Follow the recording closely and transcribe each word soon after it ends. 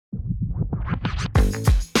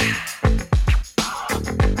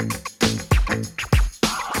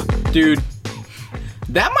Dude,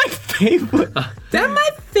 that my favorite. That's not my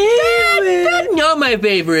favorite. Not my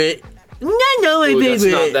favorite.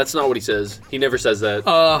 That's not what he says. He never says that.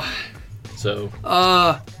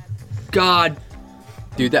 God.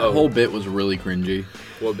 Dude, that whole bit was really cringy.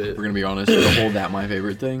 What bit? We're gonna be honest. The whole that my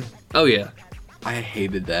favorite thing. Oh, yeah. I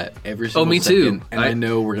hated that every single me second, too. And I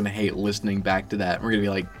know we're gonna hate listening back to that. We're gonna be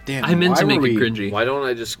like, damn. I meant to make it we... cringy. Why don't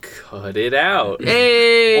I just cut it out?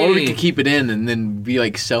 Hey! Or we could keep it in and then be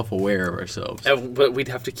like self-aware of ourselves. But we'd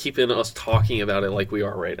have to keep in us talking about it like we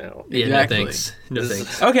are right now. Yeah, Exactly. no thanks. No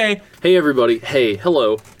thanks. Okay. Hey everybody. Hey,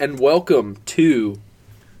 hello, and welcome to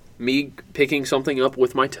me picking something up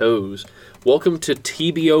with my toes. Welcome to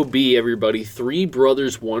TBOB, everybody. Three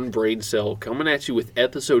Brothers One Braincell, coming at you with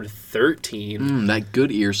episode 13. That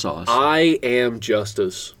good ear sauce. I am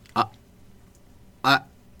Justice. Who's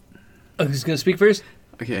going to speak first?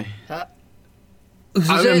 Okay. Who's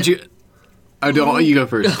I don't. You go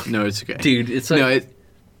first. No, it's okay. Dude, it's like...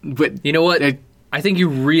 No, but you know what? I think you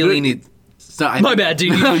really need... My bad,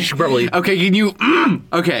 dude. You should probably... Okay, can you...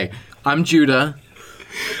 Okay, I'm Judah.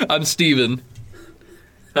 I'm Steven.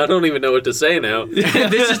 I don't even know what to say now.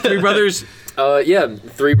 This is Three Brothers.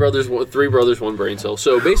 Three Brothers One Braincell.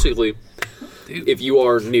 So basically, if you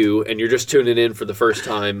are new and you're just tuning in for the first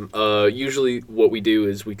time, usually what we do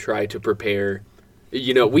is we try to prepare.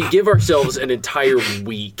 You know, we give ourselves an entire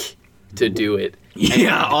week to do it.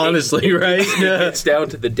 Yeah, honestly, right? It's down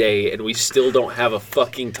to the day, and we still don't have a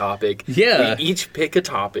fucking topic. Yeah. We each pick a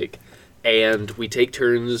topic, and we take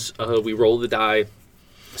turns. We roll the die,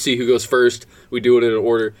 see who goes first. We do it in an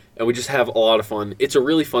order, and we just have a lot of fun. It's a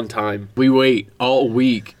really fun time. We wait all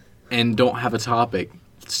week and don't have a topic.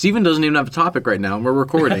 Steven doesn't even have a topic right now, and we're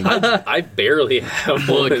recording. I barely have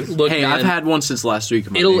one. Look, Hey, man, I've had one since last week.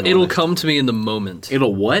 It'll come to me in the moment.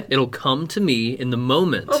 It'll what? It'll come to me in the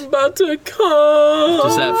moment. I'm about to come.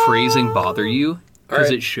 Does that phrasing bother you? Because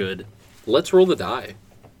Alright. it should. Let's roll the die.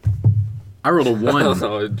 I rolled a 1.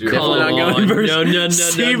 Oh, dude. Definitely not going on. first. No.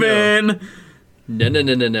 Steven! No. No.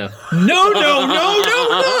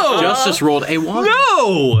 Justice rolled a 1. No.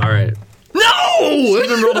 All right. No.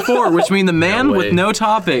 Steven rolled a 4, which means the man No way. with no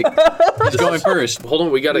topic is going first. Hold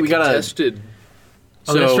on, we got a contested.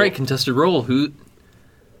 Oh, that's right. Contested roll. Who?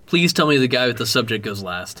 Please tell me the guy with the subject goes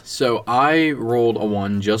last. So I rolled a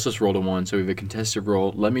 1, Justice rolled a 1, so we have a contested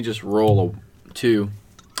roll. Let me just roll a 2.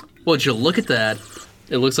 Well, did you look at that?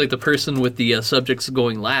 It looks like the person with the subject's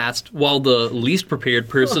going last, while the least prepared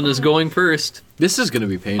person is going first. This is going to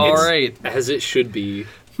be painful. All right. As it should be.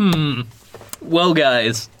 Well,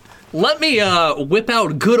 guys, let me whip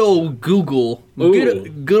out good old Google. Ooh.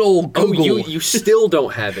 Good old Oh, Google. you still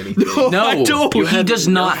don't have anything. No, I don't. he have does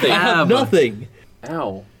not nothing. I have have nothing.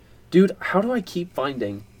 Ow. Dude, how do I keep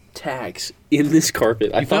finding tags in this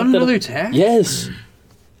carpet? You found another tag? Yes.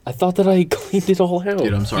 I thought that I cleaned it all out.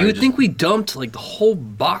 Dude, I'm sorry. You would think we dumped like the whole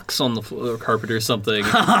box on the floor carpet or something.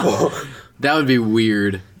 that would be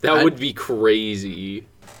weird. That would be crazy.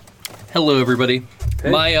 Hello, everybody. Hey.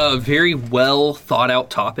 My very well thought out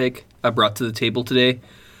topic I brought to the table today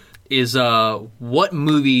is what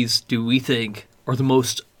movies do we think are the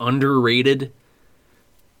most underrated,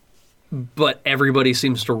 but everybody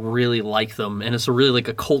seems to really like them, and it's a really like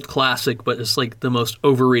a cult classic, but it's like the most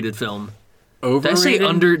overrated film.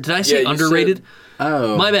 Overrated? Did I say Yeah, you underrated? said-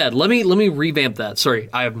 Oh. My bad. Let me revamp that. Sorry.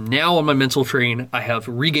 I am now on my mental train. I have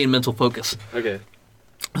regained mental focus. Okay.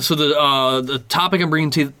 So the topic I'm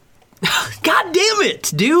bringing to God damn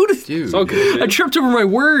it, dude! Dude. It's all good, I man. tripped over my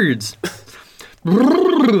words.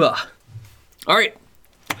 All right.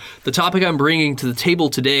 The topic I'm bringing to the table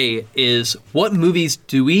today is what movies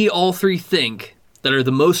do we all three think that are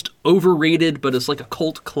the most overrated, but it's like a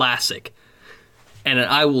cult classic? And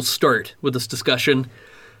I will start with this discussion.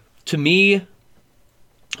 To me,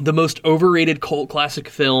 the most overrated cult classic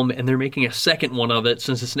film, and they're making a second one of it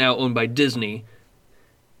since it's now owned by Disney,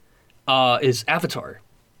 is Avatar.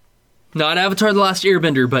 Not Avatar: The Last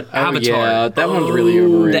Airbender, but Avatar. Yeah, that one's really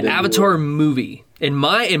overrated. The Avatar movie. In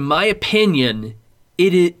my opinion,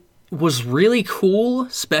 it was really cool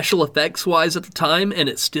special effects wise at the time, and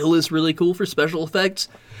it still is really cool for special effects.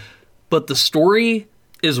 But the story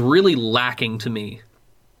is really lacking to me.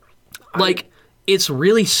 Like, it's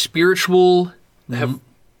really spiritual. Hold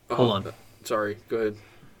on. Sorry, go ahead.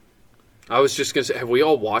 I was just going to say, have we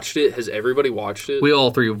all watched it? Has everybody watched it? We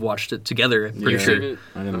all three have watched it together, I'm pretty Yeah. sure.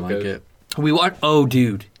 I didn't like it. We watched... Oh,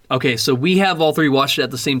 dude. Okay, so we have all three watched it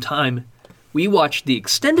at the same time. We watched the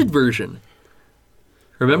extended version.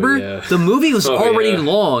 Remember? Oh, yeah. The movie was Oh, already yeah.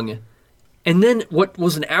 long. And then what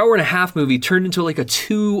was an hour and a half movie turned into like a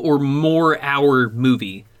 2 or more hour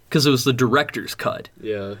movie because it was the director's cut.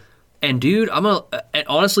 Yeah. And dude, and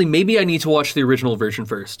honestly, maybe I need to watch the original version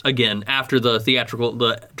first, again, after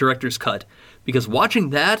the director's cut. Because watching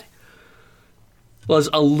that was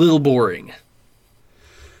a little boring.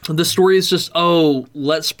 The story is just,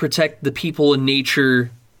 let's protect the people and nature,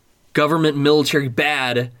 government, military,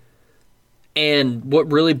 bad. And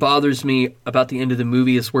what really bothers me about the end of the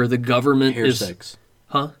movie is where the government Hair sex.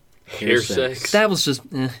 Huh? Hair sex. That was just,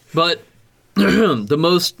 But the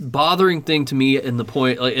most bothering thing to me in the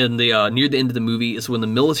point, near the end of the movie, is when the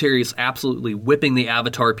military is absolutely whipping the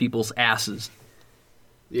Avatar people's asses.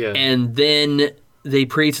 Yeah. And then they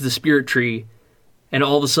pray to the spirit tree, and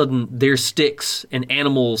all of a sudden their sticks and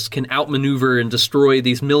animals can outmaneuver and destroy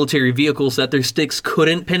these military vehicles that their sticks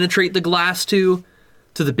couldn't penetrate the glass to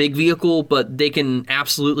the big vehicle, but they can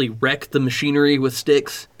absolutely wreck the machinery with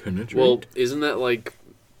sticks. Penetrate. Well, isn't that like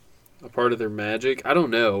a part of their magic? I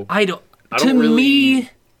don't know. To me,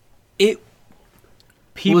 it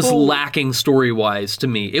People was lacking story-wise. To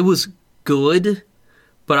me, it was good,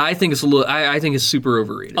 but I think it's I think it's super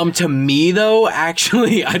overrated. To me though,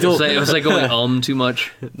 actually, I don't. It was like going too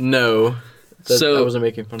much. No. So I wasn't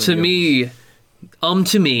making fun of to you.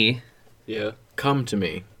 to me, Yeah. Come to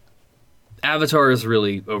me. Avatar is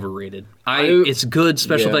really overrated. It's good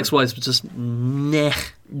special Yeah. effects wise, but just nah.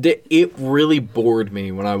 It really bored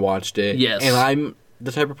me when I watched it. Yes. And I'm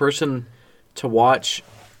the type of person to watch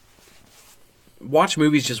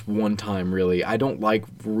movies just one time, really. I don't like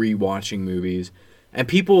rewatching movies. And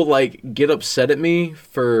people like get upset at me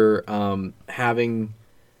for having,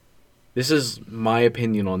 this is my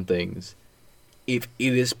opinion on things. If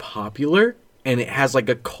it is popular and it has like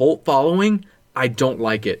a cult following, I don't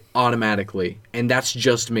like it automatically. And that's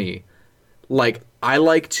just me. Like, I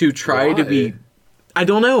like to try to be, I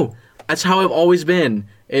don't know. That's how I've always been.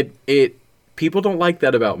 People don't like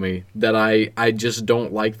that about me. That I just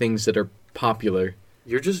don't like things that are popular.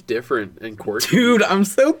 You're just different and quirky. Dude, I'm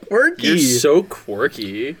so quirky. You're so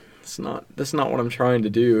quirky. That's not what I'm trying to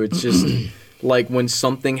do. It's just like when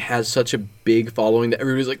something has such a big following that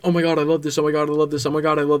everybody's like, "Oh my god, I love this. Oh my god, I love this. Oh my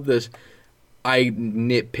god, I love this." I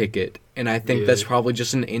nitpick it, and I think that's probably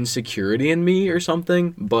just an insecurity in me or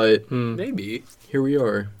something, but Maybe. here we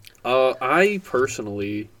are. I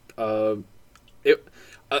personally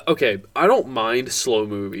okay, I don't mind slow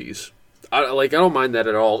movies. I don't mind that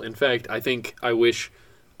at all. In fact, I wish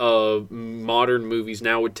modern movies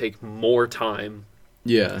now would take more time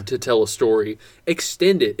to tell a story.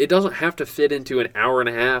 Extend it. It doesn't have to fit into an hour and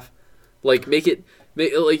a half. Like,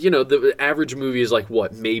 the average movie is like,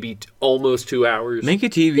 what, maybe almost 2 hours? Make a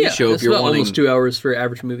TV show if you're wanting. Almost 2 hours for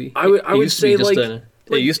average movie. I would say,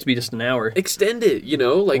 it used to be just an hour. Extend it,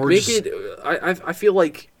 like, Or make just- it... I feel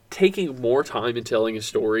like taking more time in telling a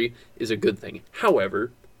story is a good thing.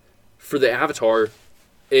 However, for the Avatar,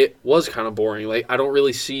 it was kind of boring. Like, I don't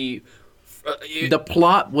really see... The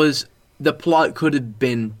plot could have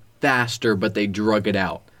been faster, but they drug it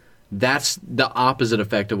out. That's the opposite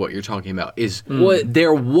effect of what you're talking about.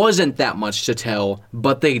 There wasn't that much to tell,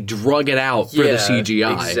 but they drug it out for the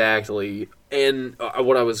CGI. Exactly. And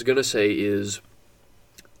what I was going to say is,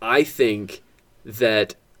 I think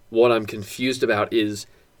that what I'm confused about is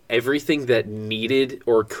everything that needed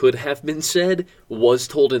or could have been said was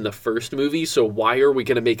told in the first movie, so why are we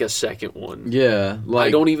going to make a second one? Yeah, like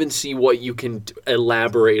I don't even see what you can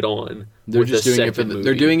elaborate on. they're just doing it for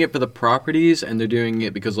they're doing it for the properties, and they're doing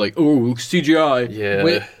it because CGI. Yeah.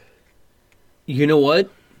 Wait, you know what?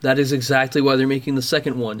 That is exactly why they're making the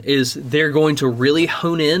second one. Is they're going to really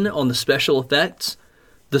hone in on the special effects.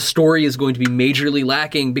 The story is going to be majorly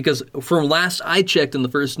lacking because from last I checked in the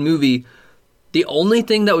first movie, the only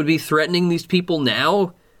thing that would be threatening these people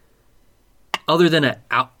now, other than an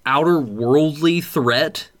outer worldly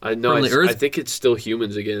threat from the Earth... I think it's still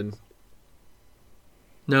humans again.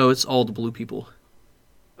 No, it's all the blue people.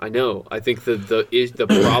 I know. I think the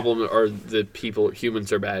problem are the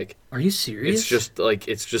humans are back. Are you serious? It's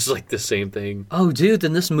just like the same thing. Oh, dude,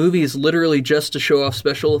 then this movie is literally just to show off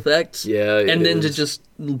special effects. Yeah, and then to just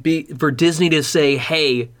be for Disney to say,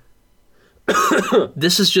 "Hey,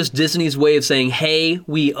 this is just Disney's way of saying, hey,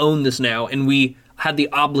 we own this now, and we have the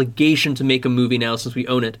obligation to make a movie now since we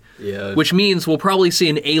own it." Yeah. Which means we'll probably see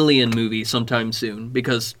an Alien movie sometime soon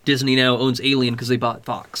because Disney now owns Alien because they bought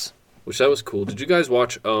Fox. Which that was cool. Did you guys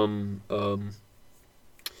watch the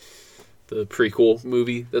prequel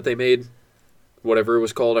movie that they made? Whatever it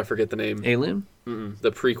was called, I forget the name. Alien?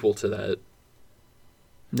 The prequel to that.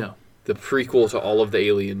 No. The prequel to all of the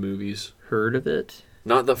Alien movies. Heard of it?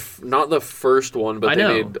 Not the first one, but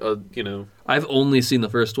they made I've only seen the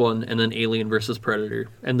first one, and then Alien vs. Predator,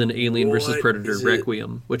 and then Alien vs. What Predator is it?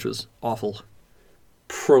 Requiem, which was awful.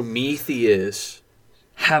 Prometheus.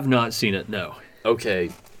 Have not seen it, no. Okay,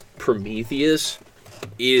 Prometheus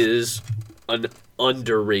is an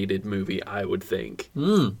underrated movie, I would think.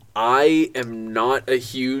 I am not a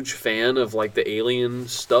huge fan of like the alien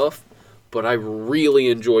stuff, but I really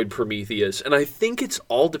enjoyed Prometheus, and I think it's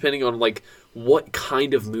all depending on like what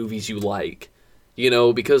kind of movies you like, you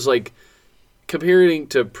know, because like comparing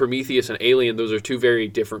to Prometheus and Alien, those are two very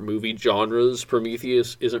different movie genres.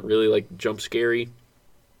 Prometheus isn't really like jump scary.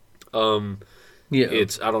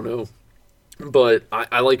 It's, I don't know. But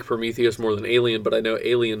I like Prometheus more than Alien, but I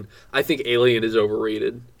think Alien is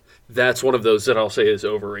overrated. That's one of those that I'll say is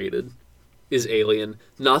overrated, is Alien.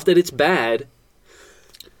 Not that it's bad.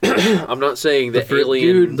 I'm not saying that Alien...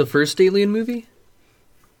 Dude, the first Alien movie?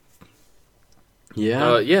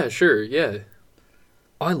 Yeah. Yeah, sure, yeah.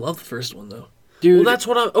 Oh, I love the first one, though. Dude. Well, that's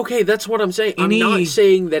what I'm saying. I'm not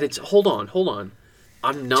saying that it's... Hold on.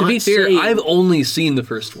 I'm not To be fair, saying, I've only seen the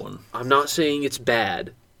first one. I'm not saying it's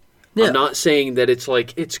bad. Yeah. I'm not saying that it's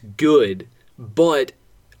like it's good, but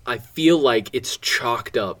I feel like it's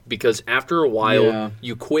chalked up because after a while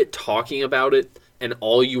you quit talking about it and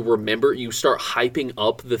all you remember, you start hyping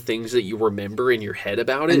up the things that you remember in your head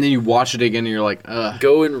about it. And then you watch it again and you're like, ugh.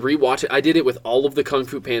 Go and rewatch it. I did it with all of the Kung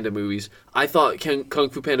Fu Panda movies. I thought Kung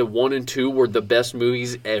Fu Panda 1 and 2 were the best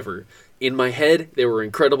movies ever. In my head, they were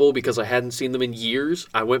incredible because I hadn't seen them in years.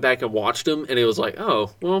 I went back and watched them, and it was like,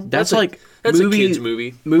 oh, well, that's a kid's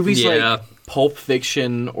movie. Movies like Pulp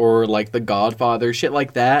Fiction or like The Godfather, shit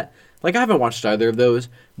like that. Like, I haven't watched either of those,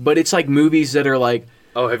 but it's like movies that are like...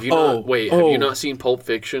 Oh, have you not... Wait, have you not seen Pulp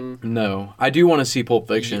Fiction? No. I do want to see Pulp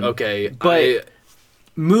Fiction. Okay, but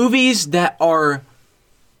movies that are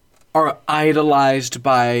idolized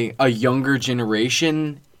by a younger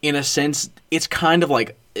generation, in a sense, it's kind of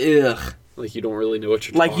like... Ugh. Like you don't really know what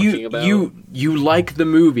you're talking about. You like the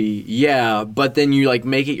movie, yeah, but then you like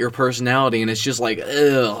make it your personality, and it's just like,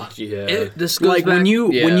 ugh. Yeah. This goes like back, when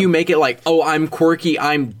you make it like, oh, I'm quirky,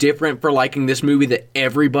 I'm different for liking this movie that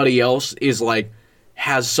everybody else is like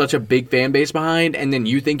has such a big fan base behind, and then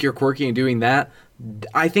you think you're quirky and doing that.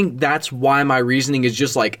 I think that's why my reasoning is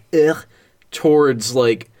just like, ugh, towards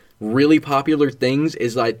like really popular things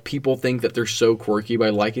is like people think that they're so quirky by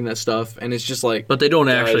liking that stuff, and it's just like, but they don't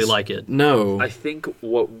actually like it. No, I think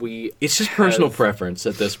it's just personal preference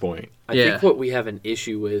at this point. I think what we have an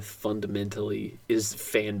issue with fundamentally is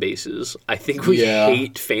fan bases. I think we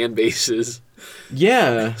hate fan bases.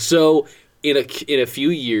 Yeah. So in a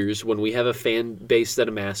few years, when we have a fan base that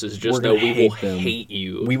amasses, just know we will hate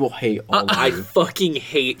you. We will hate all of you. I fucking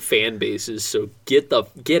hate fan bases. So get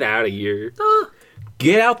out of here.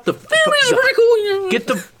 Get out the... Fanbases are pretty cool. Get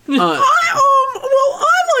the...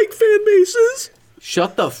 I like fan bases.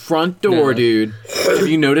 Shut the front door, dude. Have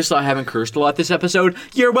you noticed I haven't cursed a lot this episode?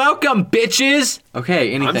 You're welcome, bitches!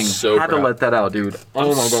 Okay, anything. I'm so Had proud. to let that out, dude. I'm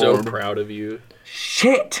Oh my so God. proud of you.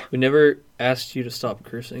 Shit! We never asked you to stop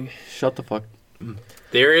cursing. Shut the fuck...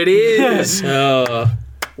 There it is. Oh,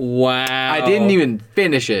 wow. I didn't even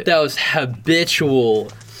finish it. That was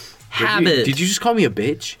habitual. Habit. Did you just call me a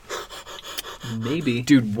bitch? Maybe.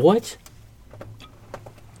 Dude, what?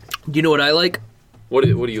 You know what I like? What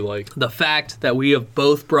do you like? The fact that we have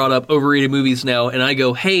both brought up overrated movies now, and I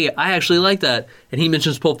go, hey, I actually like that. And he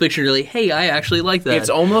mentions Pulp Fiction, and you're like, hey, I actually like that. It's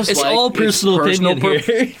almost it's like... all personal opinion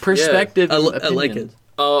here. Perspective. I opinion. like it.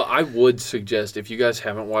 I would suggest, if you guys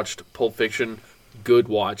haven't watched Pulp Fiction, good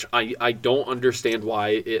watch. I don't understand why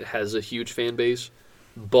it has a huge fan base,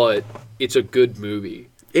 but it's a good movie.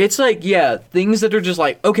 It's like, things that are just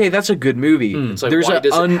like, okay, that's a good movie. It's like, there's why an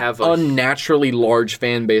does it have a... unnaturally large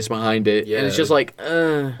fan base behind it, Yeah. and it's just like,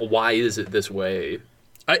 Why is it this way?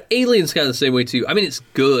 Alien's kind of the same way, too. I mean, it's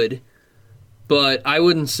good, but I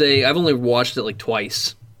wouldn't say... I've only watched it, like,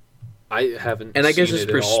 twice. I haven't And I guess seen it's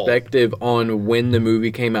it at all. perspective on when the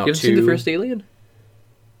movie came out, You haven't too. seen the first Alien?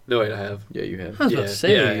 No, wait, I have. Yeah, you have. I was about to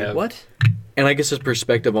say, I have. what? And I guess it's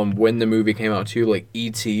perspective on when the movie came out, too. Like,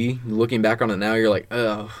 E.T., looking back on it now, you're like,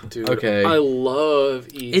 oh, Dude, okay. I love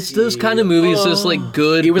E.T. It's those kind of movies that's, like,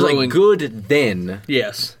 good. It was, growing. like, good then.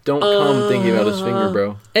 Yes. Don't come thinking about his finger,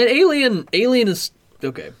 bro. And Alien is...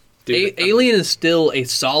 Okay. Dude, Alien is still a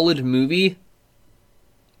solid movie.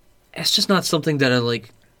 It's just not something that I,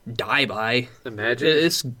 like, die by.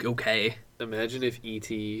 It's okay. Imagine if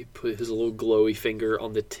E.T. put his little glowy finger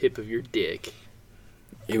on the tip of your dick.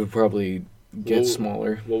 It would probably get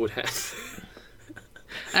smaller. What would happen?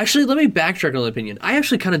 Actually, let me backtrack on that opinion. I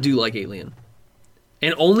actually kind of do like Alien.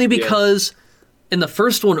 And only because... In the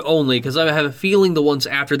first one only, because I have a feeling the ones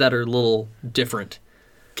after that are a little different.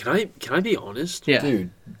 Can I be honest? Yeah.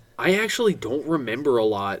 Dude. I actually don't remember a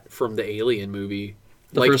lot from the Alien movie.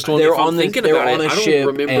 The first one? They're if I'm on thinking they're about on it, a I don't ship,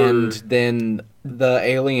 remember. and then the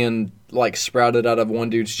alien like sprouted out of one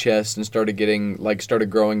dude's chest and started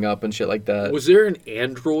growing up and shit like that. Was there an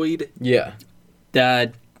android? Yeah.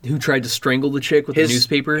 That who tried to strangle the chick with the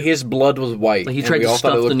newspaper. His blood was white. Like he tried to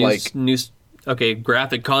stuff the news. Okay,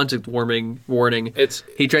 graphic content warning.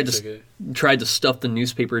 He tried to stuff the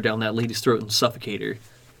newspaper down that lady's throat and suffocate her.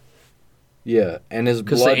 Yeah, and his blood.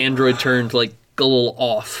 Because the android turned like a little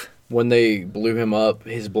off. When they blew him up,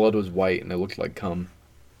 his blood was white and it looked like cum.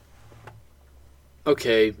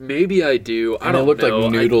 Okay, maybe I do. I don't know. It looked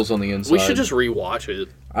like noodles on the inside. We should just rewatch it.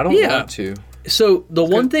 I don't want to. So the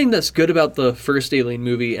one thing that's good about the first Alien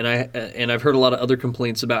movie, and I've heard a lot of other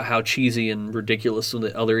complaints about how cheesy and ridiculous some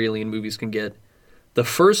of the other Alien movies can get. The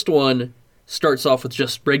first one starts off with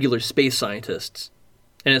just regular space scientists,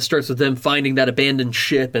 and it starts with them finding that abandoned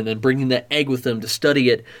ship and then bringing that egg with them to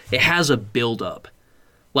study it. It has a build-up.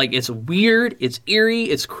 Like, it's weird, it's eerie,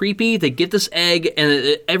 it's creepy. They get this egg,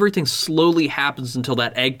 and everything slowly happens until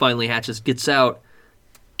that egg finally hatches, gets out,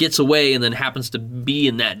 gets away, and then happens to be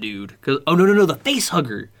in that dude. No, the face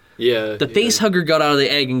hugger. Yeah. The face hugger got out of the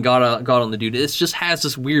egg and got on the dude. It just has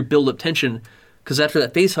this weird build-up tension, because after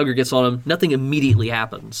that face hugger gets on him, nothing immediately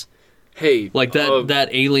happens. Hey. Like, that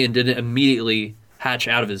alien didn't immediately hatch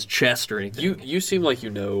out of his chest or anything. You seem like you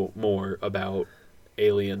know more about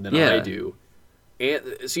Alien than I do. And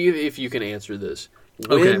see if you can answer this.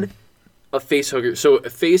 When a facehugger... So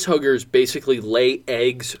facehuggers basically lay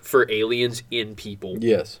eggs for aliens in people.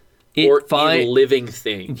 Yes. In living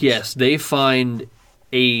things. Yes, they find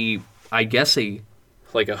like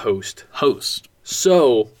a host.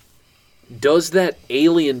 So, does that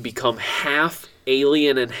alien become half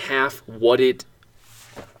alien and half what it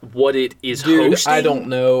is hosting? I don't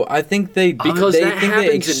know. I think they... Because they that think happens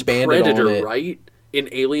they expanded in Predator, on it. right? In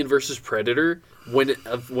Alien versus Predator, when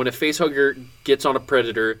a facehugger gets on a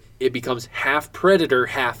predator, it becomes half predator,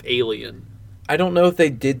 half alien. I don't know if they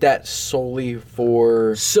did that solely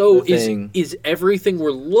for So the thing. is everything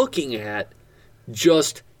we're looking at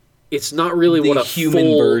just... It's not really what a human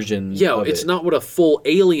full, version. Yeah, it's not what a full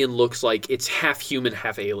alien looks like. It's half human,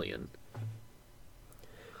 half alien.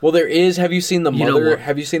 Well, there is. Have you seen the mother?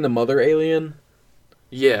 Have you seen the mother alien?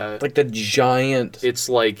 Yeah, like the giant. It's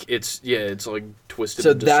like twisted.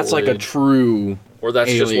 So that's like a true. Or that's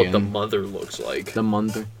alien. just what the mother looks like. The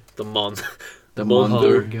mother. The mother.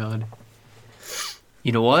 Oh God.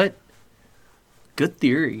 You know what? Good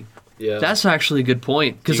theory. Yeah. That's actually a good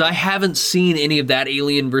point, because I haven't seen any of that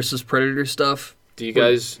Alien versus Predator stuff. Do you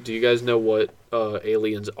guys know what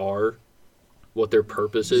aliens are? What their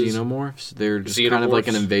purpose is? Xenomorphs? They're just kind of like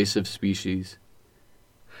an invasive species.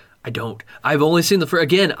 I don't. I've only seen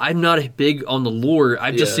again, I'm not big on the lore.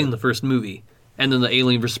 I've just seen the first movie. And then the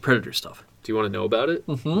Alien versus Predator stuff. Do you want to know about it?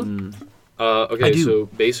 Mm-hmm. Okay, so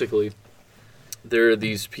basically, there are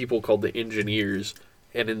these people called the engineers,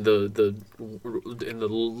 and in the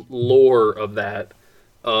lore of that,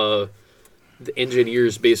 the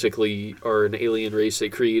engineers basically are an alien race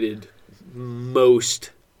that created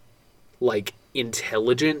most, like,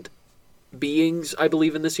 intelligent beings, I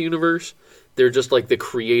believe, in this universe. They're just like the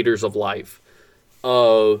creators of life.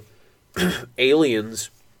 Aliens,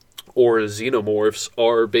 or xenomorphs,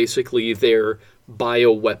 are basically their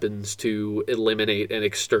bioweapons to eliminate and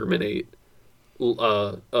exterminate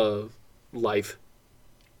life.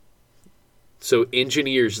 So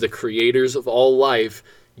engineers, the creators of all life,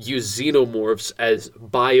 use xenomorphs as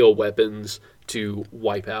bioweapons to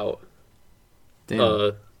wipe out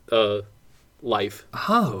life.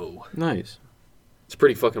 Oh. Nice. It's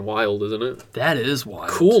pretty fucking wild, isn't it? That is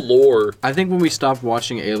wild. Cool lore. I think when we stopped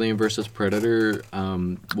watching Alien vs. Predator,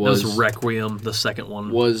 was Requiem, the second one.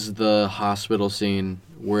 Was the hospital scene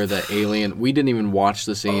where the alien... We didn't even watch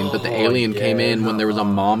the scene, but the alien came in when there was a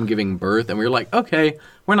mom giving birth, and we were like, okay,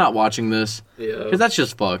 we're not watching this. Yeah. Because that's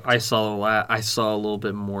just fucked. I saw a little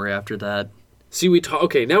bit more after that. See,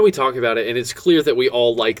 now we talk about it, and it's clear that we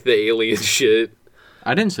all like the alien shit.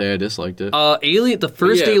 I didn't say I disliked it. The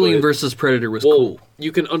first Alien versus Predator was cool.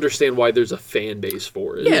 You can understand why there's a fan base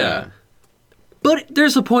for it. Yeah. But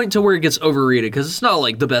there's a point to where it gets overrated, because it's not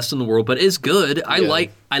like the best in the world, but it's good. I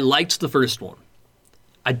liked the first one.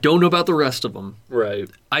 I don't know about the rest of them. Right.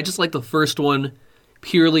 I just like the first one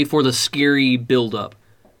purely for the scary build-up.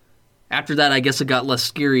 After that, I guess it got less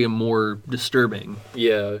scary and more disturbing.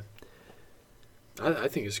 Yeah. I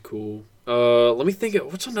think it's cool. Let me think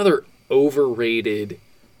what's another overrated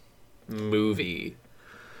movie,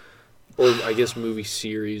 or I guess movie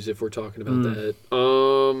series, if we're talking about that.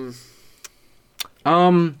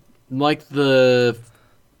 Like the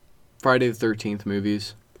Friday the 13th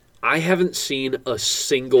movies. I haven't seen a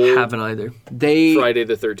single. Haven't either. Friday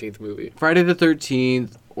the 13th movie. Friday the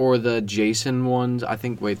 13th or the Jason ones. I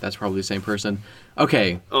think. Wait, that's probably the same person.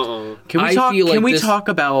 Okay. Can we I talk? feel like Can we this- talk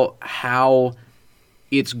about how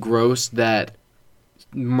it's gross that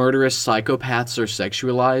murderous psychopaths are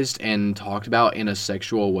sexualized and talked about in a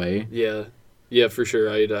sexual way? Yeah, for sure.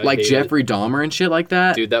 I Like hate Jeffrey Dahmer and shit like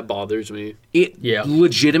that. Dude, that bothers me. It Yeah.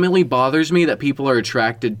 legitimately bothers me that people are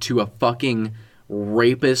attracted to a fucking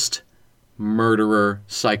rapist, murderer,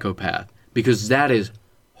 psychopath. Because that is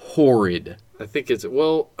horrid. I think it's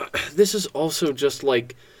this is also just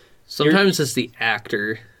like Sometimes it's the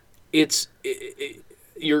actor.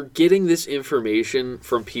 you're getting this information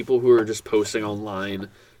from people who are just posting online.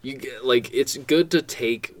 You get, like, it's good to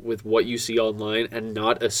take with what you see online and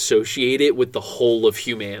not associate it with the whole of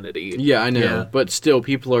humanity. Yeah, I know. Yeah. But still,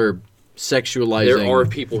 people are sexualizing. There are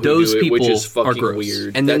people who Those do it, which people is are fucking gross.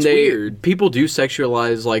 weird. And then That's weird. people do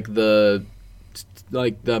sexualize like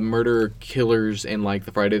the murder killers in like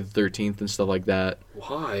the Friday the 13th and stuff like that.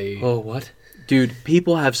 Why? Oh, what? Dude,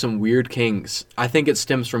 people have some weird kinks. I think it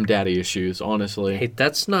stems from daddy issues, honestly. Hey,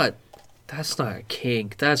 that's not a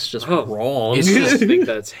kink. That's just Oh. wrong. It's I just- think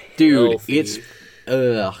that's Dude, healthy. it's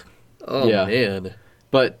ugh. oh, yeah. man.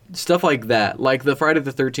 But stuff like that, like the Friday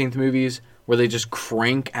the 13th movies where they just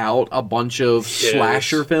crank out a bunch of Yes.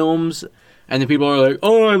 slasher films and then people are like,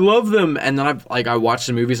 "Oh, I love them." And then I watch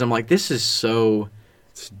the movies, I'm like, "This is so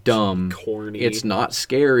dumb. corny. It's not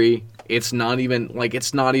scary. It's not even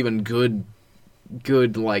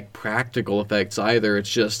good like practical effects either. It's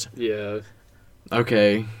just Yeah.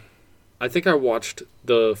 okay. I think I watched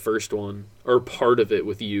the first one, or part of it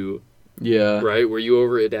with you, Yeah. right? Were you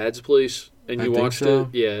over at Dad's place and I you think watched so.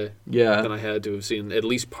 it? Yeah. Yeah. Then I had to have seen at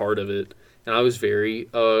least part of it. And I was very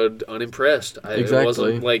unimpressed.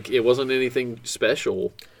 Exactly. It wasn't anything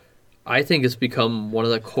special. I think it's become one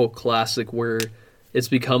of the cult classic where it's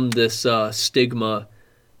become this stigma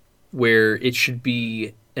where it should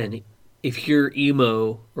be if you're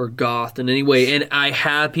emo or goth in any way, and I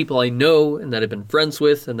have people I know and that I've been friends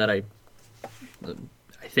with and that I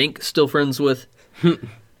think still friends with,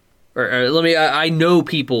 I know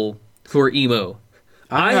people who are emo.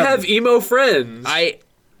 I have emo friends. I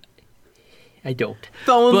don't.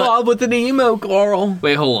 fell in but- love with an emo girl.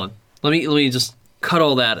 Wait, hold on. Let me just cut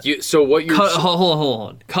all that. So what you're Hold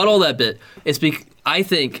on. Cut all that bit. I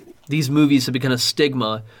think these movies have become a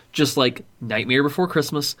stigma, just like Nightmare Before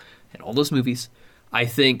Christmas and all those movies. I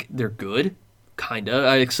think they're good,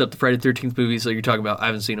 kinda. Except the Friday the 13th movies that you're talking about. I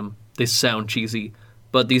haven't seen them. They sound cheesy.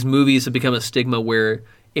 But these movies have become a stigma where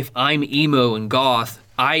if I'm emo and goth,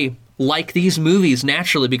 I like these movies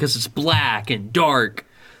naturally because it's black and dark.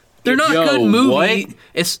 They're not Yo, good movies.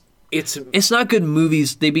 what? It's not good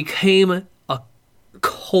movies. They became a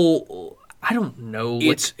cult. I don't know.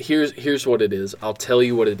 here's what it is. I'll tell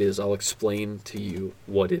you what it is. I'll explain to you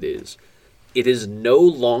what it is. It is no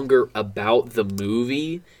longer about the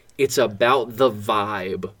movie. It's about the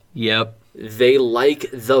vibe. Yep. They like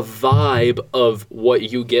the vibe of what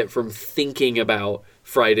you get from thinking about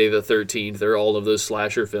Friday the 13th or all of those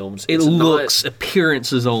slasher films. It It's looks not,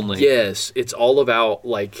 appearances only. yes, it's all about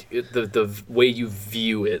like the way you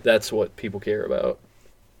view it. That's what people care about.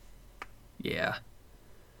 Yeah.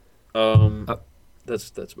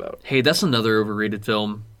 That's about. Hey, that's another overrated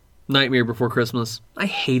film. Nightmare Before Christmas. I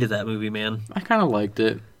hated that movie, man. I kind of liked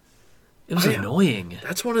it. It was annoying.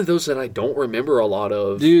 That's one of those that I don't remember a lot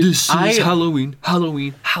of. Dude, This is Halloween. I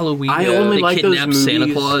Yeah. only They like those kidnap movies.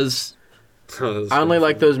 Santa Claus. I only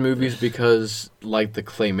like those movies because like the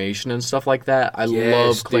claymation and stuff like that. I Yes,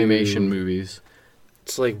 love claymation dude. movies.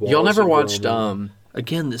 It's like Y'all Wallace never and watched Gromit.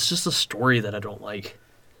 Again, it's just a story that I don't like.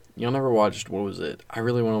 y'all never watched what was it? I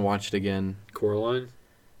really want to watch it again. Coraline?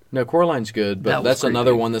 No, Coraline's good, That but was that's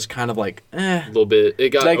another creepy. one that's kind of like eh. A little bit. It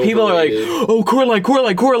got Like people are like, overrated. "Oh,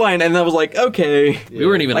 Coraline," and I was like, "Okay." We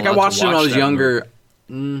weren't even Like I allowed watched to it when I watch was that younger.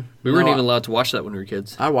 We weren't No, even allowed to watch that when we were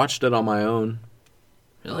kids. I watched it on my own.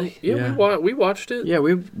 Really? Yeah, Yeah. we watched it. Yeah,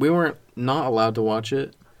 we weren't not allowed to watch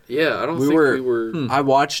it. Yeah, I don't We think were- we were. I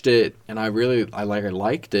watched it and I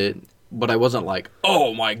liked it, but I wasn't like,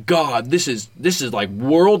 "Oh my god, this is like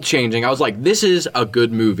world changing." I was like, "This is a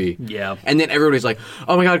good movie." Yeah. And then everybody's like,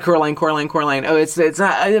 "Oh my god, Coraline. Oh, it's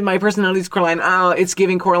not my personality's Coraline. Oh, it's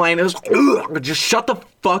giving Coraline." It was just shut the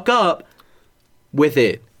fuck up with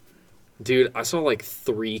it. Dude, I saw like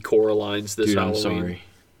 3 Coralines this Dude, I'm Halloween. sorry.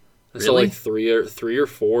 I saw Really? like three or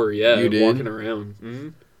 4. Yeah, You did? walking around. Mm-hmm.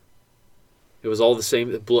 It was all the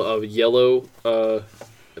same. A yellow a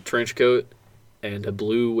trench coat and a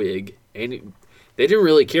blue wig, and they didn't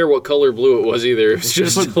really care what color blue it was either. It was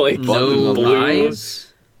just like No blue.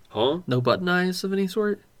 eyes? Huh? No button eyes of any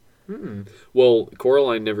sort? Well,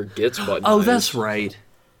 Coraline never gets button Oh, eyes. that's right.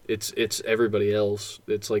 It's everybody else.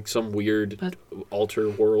 It's like some weird alter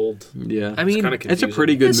world. Yeah. I mean, it's a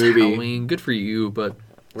pretty good it's movie. Halloween. Good for you, but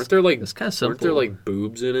Weren't there like it's kind of simple. weren't there like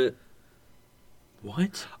boobs in it?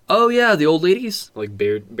 What? Oh yeah, the old ladies. Like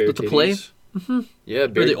bare With the play? titties? Mm-hmm. Yeah,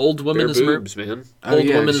 bare, Or the old woman bare as mer- boobs, man. Old woman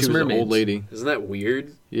she as was an mermaids. old lady. Isn't that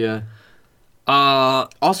weird? Yeah. Uh,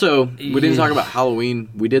 Also, we didn't Yeah. talk about Halloween.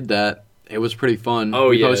 We did that. It was pretty fun. Oh,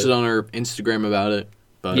 we yeah. posted on our Instagram about it.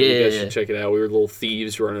 But Yeah. You guys should check it out. We were little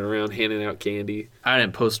thieves running around handing out candy. I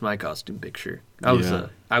didn't post my costume picture. I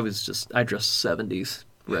dressed 70s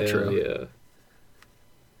retro. Hell yeah.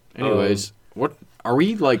 anyways, what are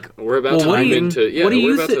we like? We're about to what do dive you- into. Yeah, what do we're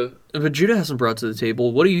you about think? to. But Judah hasn't brought to the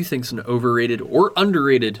table. What do you think's an overrated or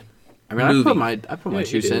underrated? I mean, movie? I put my Yeah,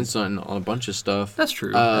 2 you did. cents on a bunch of stuff. That's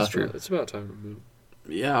true. Uh, That's true. It's about time to move.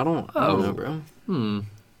 Yeah, I don't know, bro.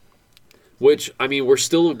 Which, I mean, we're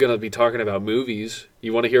still going to be talking about movies.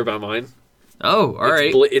 You want to hear about mine? Oh, all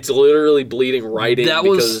right. It's literally bleeding right in That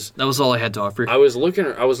because was all I had to offer. I was looking.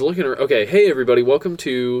 Okay, hey everybody, welcome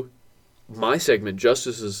to my segment.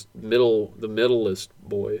 Justice's the middleist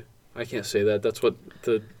boy. I can't say that. That's what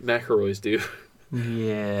the McElroys do.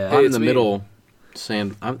 Yeah. I'm in it's the me. middle.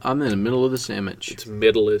 I'm in the middle of the sandwich. It's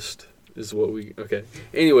middleist is what we. Okay.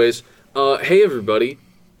 Anyways, hey everybody,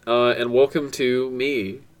 and welcome to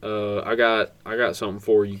me. I got something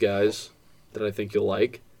for you guys that I think you'll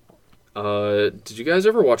like. Did you guys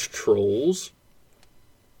ever watch Trolls?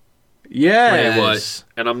 Yes. Wait, what?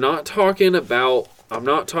 And I'm not talking about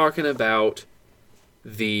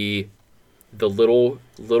the little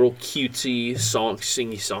cutesy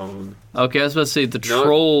singy song. Okay, I was about to say the Not-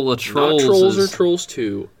 Trolls. Not Trolls is, or Trolls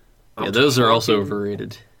 2. Yeah, I'm those are also talking-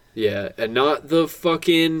 overrated. Yeah, and not the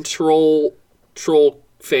fucking troll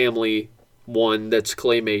family one that's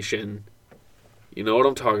claymation. You know what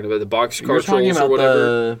I'm talking about? The boxcar You're talking trolls or about whatever.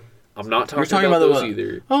 the. I'm not You're talking about those the.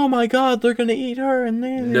 either. Oh my God! They're gonna eat her, and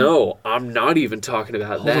then. No, I'm not even talking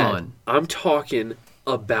about Hold that. on. I'm talking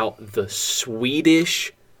about the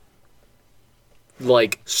Swedish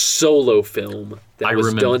solo film that I was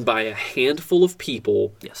remember. done by a handful of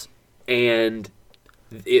people, Yes. and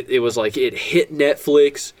it was like it hit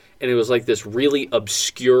Netflix, and it was like this really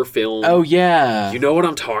obscure film. Oh yeah. You know what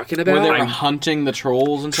I'm talking about? Where they were hunting the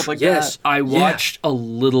trolls and stuff like Yes. that. I watched a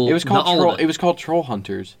little. It was called not all Troll. of It was called Troll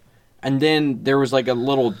Hunters, and then there was like a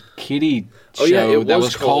little kiddie Oh, show yeah, it that was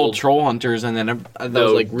was called- called Troll Hunters, and then that No,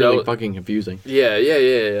 was like really that- fucking confusing. Yeah,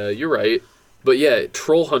 you're right. But yeah,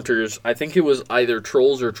 Troll Hunters, I think it was either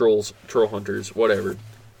Trolls or Troll Hunters, whatever.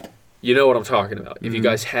 You know what I'm talking about. If you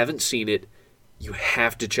guys haven't seen it, you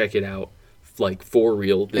have to check it out. Like, for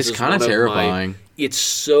real. This It's is kinda one of terrifying. It's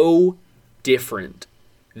so different.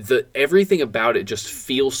 Everything about it just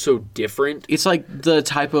feels so different. It's like the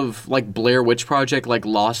type of like Blair Witch Project, like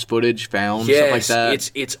lost footage found, stuff like Yes,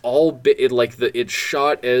 that. it's all it's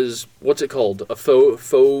shot as, what's it called? A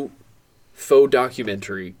faux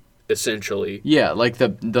documentary, essentially. Yeah, like the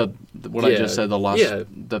what I Yeah, just said,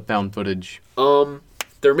 the found footage.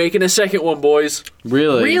 They're making a second one, boys.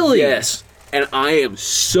 Really? Yes. And I am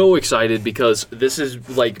so excited because this has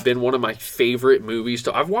been one of my favorite movies.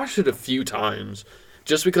 I've watched it a few times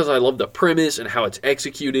just because I love the premise and how it's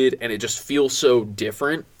executed, and it just feels so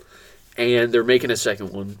different. And they're making a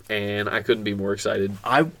second one, and I couldn't be more excited.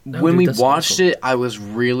 When dude, we that's watched awesome. it, I was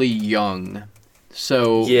really young.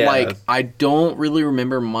 So, Yeah. I don't really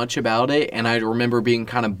remember much about it, and I remember being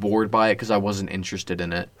kind of bored by it because I wasn't interested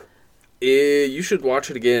in it. You should watch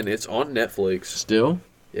it again. It's on Netflix. Still?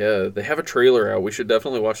 Yeah, they have a trailer out. We should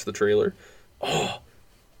definitely watch the trailer. Oh,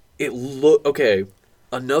 okay.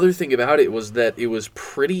 Another thing about it was that it was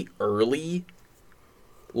pretty early.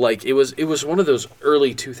 Like, it was one of those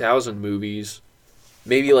early 2000 movies,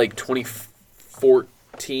 maybe like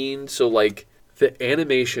 2014. So like the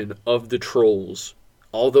animation of the trolls,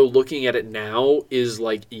 although looking at it now is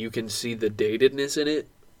like you can see the datedness in it,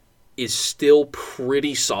 is still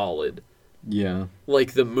pretty solid. Yeah.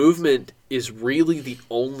 Like, the movement is really the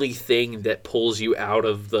only thing that pulls you out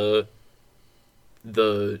of the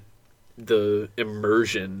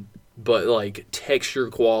immersion, but like texture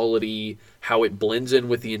quality, how it blends in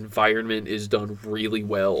with the environment is done really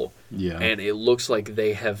well. Yeah. And it looks like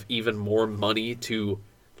they have even more money to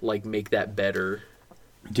like make that better.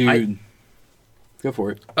 Dude, go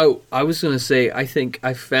for it. Oh, I was going to say, I think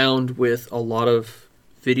I found with a lot of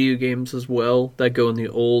video games as well that go in the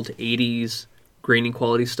old 80s graining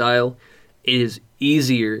quality style, it is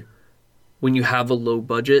easier when you have a low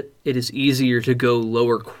budget. It is easier to go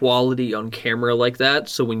lower quality on camera like that.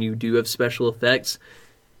 So when you do have special effects,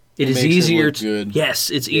 it is makes it easier look to. good.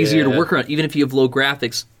 Yes, it's easier to Yeah. work around. Even if you have low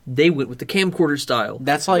graphics, they went with the camcorder style.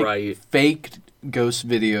 That's like Right. faked ghost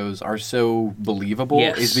videos are so believable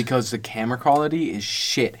Yes. is because the camera quality is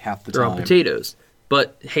shit half the They're time. all potatoes.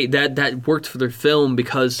 But hey, that worked for their film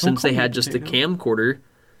because Don't since they call had me just the potato. camcorder,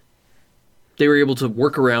 they were able to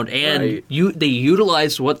work around and Right. they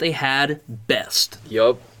utilized what they had best,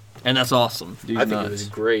 Yup. and that's awesome. Dude, I think nuts. it was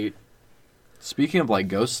great. Speaking of like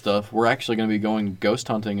ghost stuff, we're actually going to be going ghost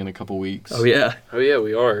hunting in a couple weeks. Oh yeah. Oh yeah,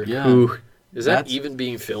 we are. Yeah. Ooh, Is that That's- even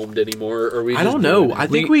being filmed anymore? Or are we I just don't doing know. it? I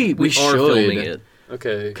think we are should. filming it.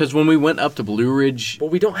 Okay. Because when we went up to Blue Ridge,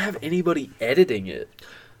 But we don't have anybody editing it.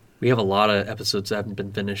 We have a lot of episodes that haven't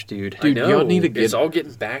been finished, dude. Dude, I know. y'all need to get- It's all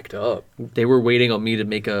getting backed up. They were waiting on me to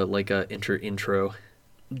make a intro.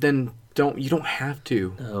 then you don't have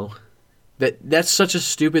to. Oh. That's such a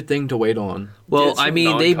stupid thing to wait on. Well, Get some I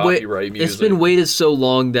mean, they've non-copyright it's been music. waited so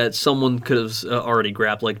long that someone could have already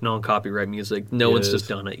grabbed like non-copyright music. No one's Yes. just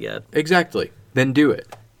done it yet. Exactly. Then do it.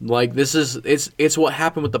 Like this is it's what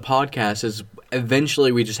happened with the podcast is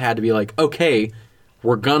eventually we just had to be like, okay,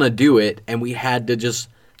 we're gonna do it, and we had to just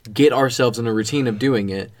get ourselves in a routine of doing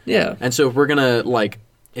it. Yeah. And so if we're gonna like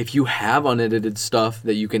if you have unedited stuff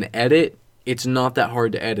that you can edit, it's not that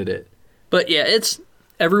hard to edit it. But yeah,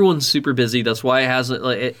 everyone's super busy. That's why it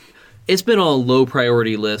hasn't it's been on a low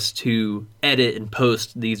priority list to edit and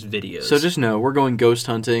post these videos. So just know we're going ghost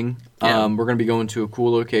hunting. Yeah. We're gonna be going to a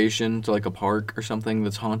cool location, to like a park or something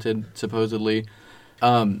that's haunted, supposedly.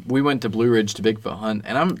 We went to Blue Ridge to Bigfoot hunt,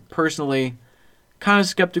 and I'm personally kind of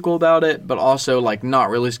skeptical about it, but also like not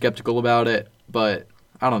really skeptical about it. But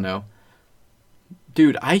I don't know,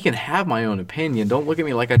 dude. I can have my own opinion. Don't look at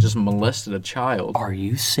me like I just molested a child. Are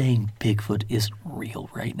you saying Bigfoot isn't real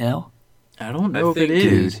right now? I don't know if think, it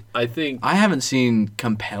is. I think, I haven't seen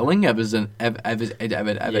compelling evidence. And that's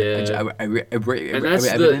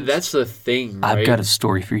evidence. that's the thing, right? I've got a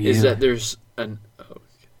story for you. Is that there's an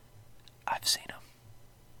I've seen him.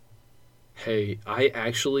 hey, I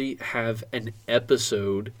actually have an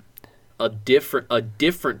episode, a different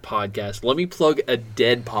podcast. Let me plug a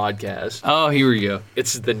dead podcast. Oh, here we go.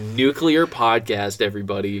 It's the Nuclear Podcast,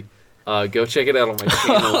 everybody. Go check it out on my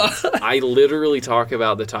channel. I literally talk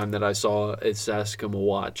about the time that I saw a Saskama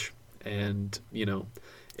watch, and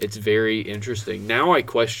it's very interesting. Now I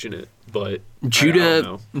question it, but I don't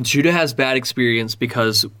know. Judah has bad experience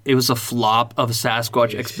because it was a flop of a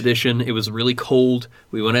Sasquatch expedition. It was really cold.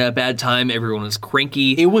 We went at a bad time. Everyone was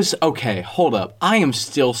cranky. It was okay. Hold up. I am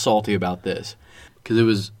still salty about this because it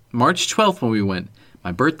was March 12th when we went.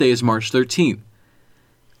 My birthday is March 13th.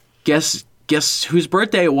 Guess whose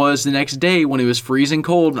birthday it was the next day when it was freezing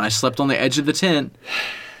cold and I slept on the edge of the tent?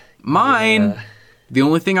 Mine. Yeah. The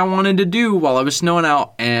only thing I wanted to do while I was snowing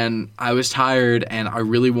out and I was tired and I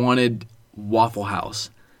really wanted Waffle House.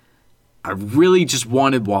 I really just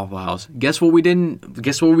wanted Waffle House. Guess what we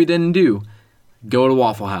didn't do? Go to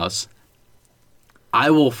Waffle House.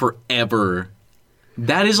 I will forever.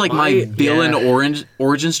 That is like my villain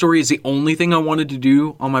origin story. Is the only thing I wanted to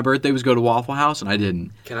do on my birthday was go to Waffle House, and I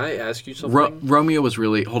didn't. Can I ask you something? Romeo was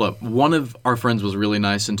really one of our friends was really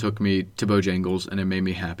nice and took me to Bojangles, and it made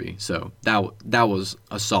me happy. So that was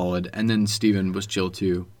a solid. And then Steven was chill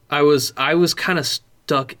too. I was kind of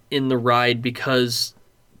stuck in the ride because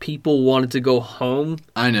people wanted to go home.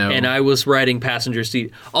 I know. And I was riding passenger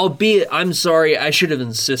seat. Albeit, I'm sorry, I should have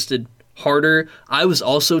insisted harder. I was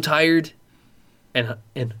also tired and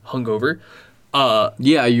hungover.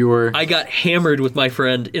 Yeah, you were. I got hammered with my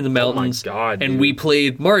friend in the mountains. God, and dude. we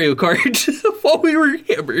played Mario Kart while we were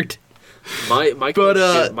hammered. My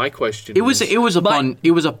question. It was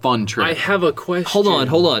a fun trip. I have a question. Hold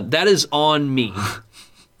on. That is on me.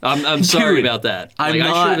 I'm sorry Dude, about that. I should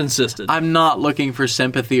have insisted. I'm not looking for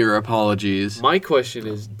sympathy or apologies. My question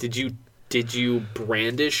is: Did you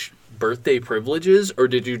brandish birthday privileges, or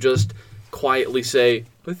did you just quietly say,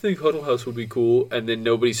 "I think Huddle House would be cool," and then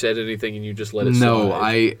nobody said anything, and you just let it No,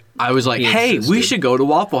 slide? I was like, He hey, we insisted. should go to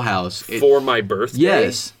Waffle House. For my birthday.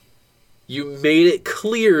 Yes. You made it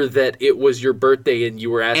clear that it was your birthday, and you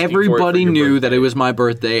were asking. Everybody for it for your knew birthday. that it was my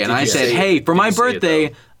birthday, and Did I you said, say it? hey, for Did my you say it, birthday,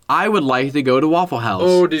 though? I would like to go to Waffle House.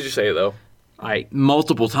 Oh, did you say it though?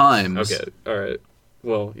 Multiple times. Okay, all right.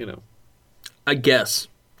 Well, I guess.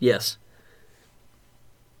 Yes.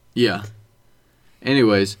 Yeah.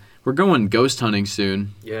 Anyways, we're going ghost hunting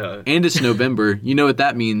soon. yeah. And it's November. You know what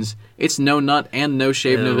that means. It's no nut and no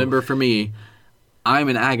shave No. November for me. I'm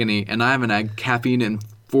in agony, and I haven't had caffeine in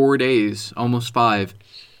 4 days, almost 5.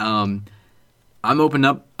 I'm open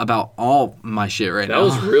up about all my shit right That now.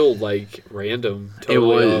 was real, random.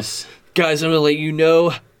 Totally It was. Guys, I'm gonna let you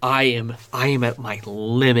know I am at my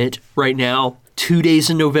limit right now. 2 days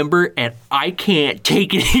in November, and I can't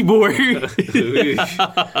take it anymore.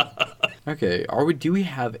 Okay, do we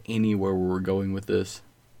have anywhere where we're going with this?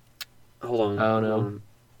 Hold on. I don't know.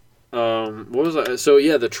 What was I? So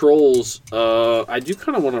yeah, the Trolls. I do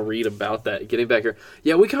kind of want to read about that. Getting back here,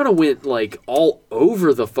 yeah, we kind of went like all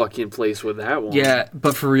over the fucking place with that one. Yeah,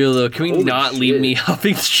 but for real though, can we Holy not leave shit. me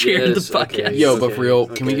huffing the chair in the Yes, podcast? okay. Yo, but for real,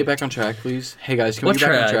 can we okay. get back on track, please? Hey guys, can What we get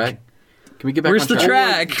back on track? track? Can we get back Where's on the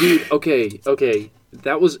track? track? Dude, okay.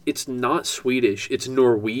 It's not Swedish. It's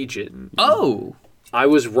Norwegian. Oh, I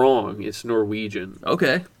was wrong. It's Norwegian.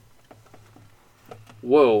 okay.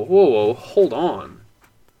 Whoa. Hold on.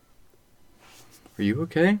 Are you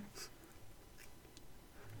okay?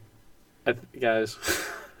 Guys,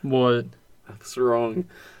 What? I was wrong.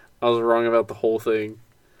 I was wrong about the whole thing.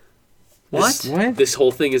 What? What? This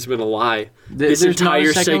whole thing has been a lie. There's not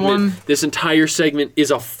a second one? This entire segment is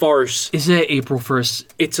a farce. Isn't it April 1st?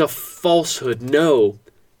 It's a falsehood. No.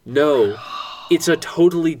 It's a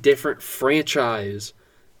totally different franchise.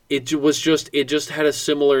 It just had a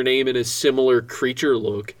similar name and a similar creature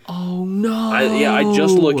look. Oh no. I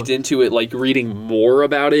just looked into it, like reading more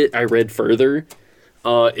about it. I read further.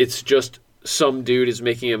 It's just some dude is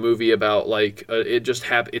making a movie about like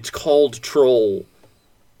it's called Troll.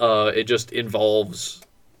 It just involves,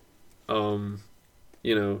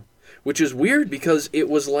 which is weird because it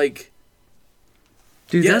was like,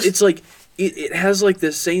 Dude, yeah, that's it's like it has like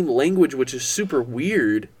the same language, which is super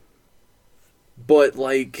weird. But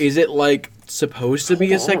like, Is it like supposed to be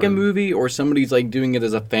a Hold second on. movie, or somebody's like doing it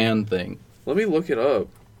as a fan thing? let me look it up.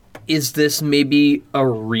 Is this maybe a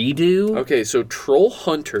redo? Okay, so Troll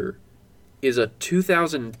Hunter is a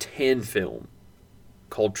 2010 film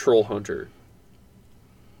called Troll Hunter.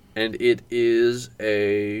 And it is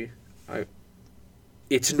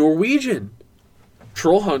it's Norwegian.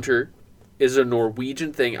 Troll Hunter is a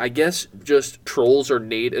Norwegian thing. I guess just trolls are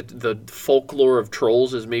native. The folklore of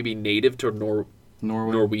trolls is maybe native to Norway.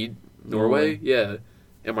 Norway? Yeah.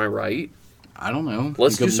 Am I right? I don't know.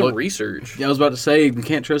 Let's You do could some look- research. Yeah, I was about to say you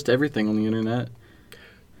can't trust everything on the internet.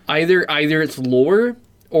 Either it's lore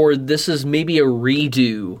or this is maybe a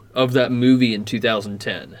redo of that movie in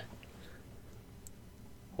 2010.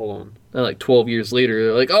 Hold on. And like 12 years later,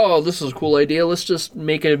 they're like, "Oh, this is a cool idea. Let's just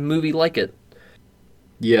make a movie like it."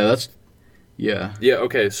 Yeah, yeah. Yeah,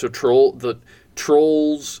 okay. So the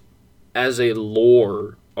trolls as a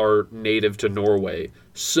lore are native to Norway.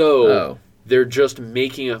 So Oh. they're just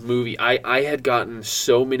making a movie. I had gotten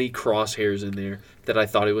so many crosshairs in there that I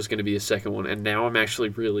thought it was going to be a second one, and now I'm actually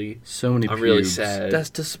So many. I'm really pubes. sad. That's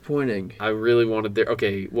disappointing. I really wanted there.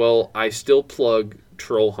 Okay, well, I still plug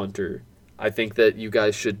Troll Hunter. I think that you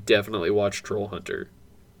guys should definitely watch Troll Hunter.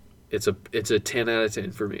 It's a 10 out of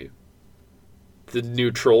 10 for me. The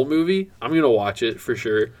new Troll movie, I'm going to watch it for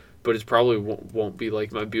sure, but it's probably won't be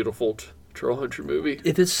like my beautiful Troll Hunter movie.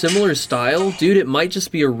 If it's similar style, dude, it might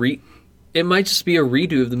just be a redo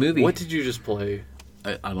of the movie. What did you just play?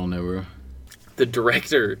 I don't know, bro. The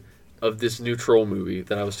director of this new Troll movie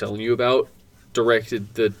that I was telling you about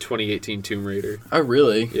directed the 2018 Tomb Raider. Oh,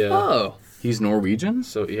 really? Yeah. Oh. He's Norwegian?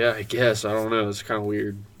 So, yeah, I guess. I don't know. It's kind of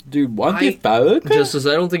weird. Dude, what the fuck? Just as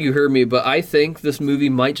I don't think you heard me, but I think this movie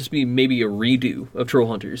might just be maybe a redo of Troll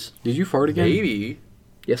Hunters. Did you fart again? Maybe.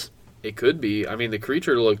 Yes. It could be. I mean, the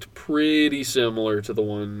creature looked pretty similar to the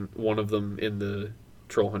one of them in the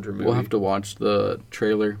Troll Hunter movie. We'll have to watch the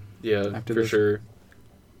trailer. Yeah, after for this. sure.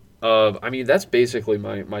 I mean, that's basically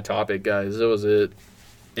my topic, guys. That was it.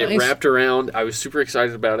 It Nice. wrapped around. I was super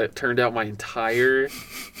excited about it. Turned out my entire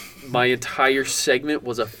segment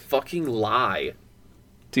was a fucking lie.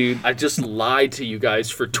 Dude. I just lied to you guys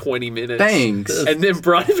for 20 minutes. Thanks. And then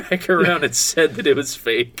brought it back around and said that it was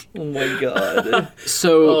fake. Oh my god.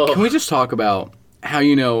 So, Oh. can we just talk about how,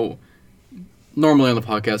 normally on the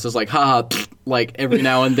podcast, it's like, haha, like every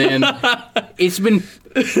now and then. It's been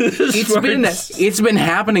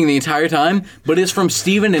happening the entire time, but it's from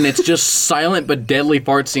Steven and it's just silent but deadly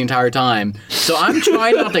farts the entire time. So I'm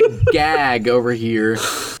trying not to gag over here.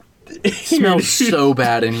 It smells so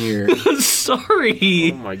bad in here.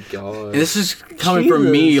 Sorry. Oh my god. And this is coming from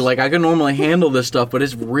me. Like, I can normally handle this stuff, but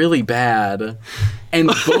it's really bad. And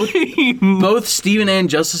both Steven and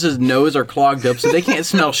Justice's nose are clogged up, so they can't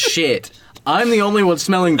smell shit. I'm the only one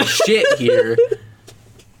smelling the shit here.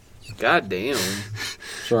 God damn.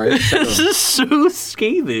 Sorry. This is so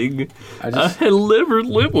scathing. I never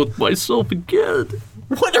live with myself again.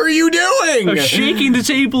 What are you doing? I'm shaking the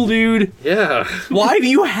table, dude. Yeah. Why do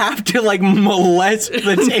you have to, like, molest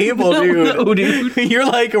the table, dude? No, dude. You're,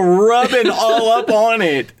 like, rubbing all up on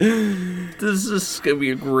it. This is gonna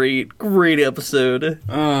be a great episode.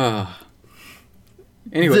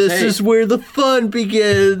 Anyways, This is where the fun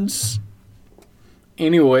begins.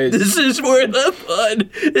 Anyways, This is where the fun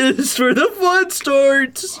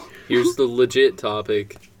starts. Here's the legit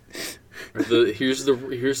topic. Here's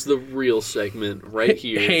the real segment right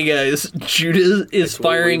here. Hey guys, Judah is That's what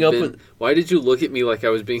firing we've up been- with Why did you look at me like I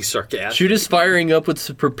was being sarcastic? Judah's firing up with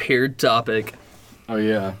some prepared topic. oh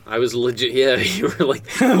yeah. I was legit. Yeah, you were like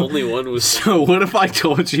the only one was. So what if I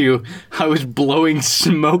told you I was blowing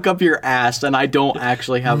smoke up your ass and I don't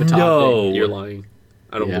actually have a topic? No. You're lying.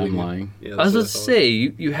 I don't Yeah, believe I'm you. lying. Yeah, I was that's about what to thought. say,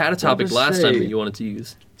 you had a topic to last time say. that you wanted to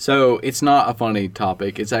use. So it's not a funny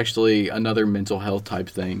topic. It's actually another mental health type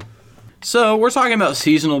thing. So we're talking about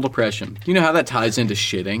seasonal depression. You know how that ties into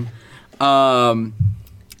shitting.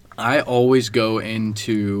 I always go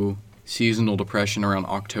into seasonal depression around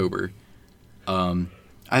October.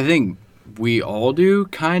 I think we all do,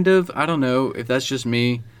 kind of. I don't know if that's just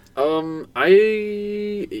me.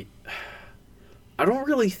 I don't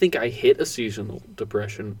really think I hit a seasonal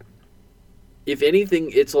depression. If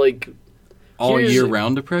anything, it's like All here's- year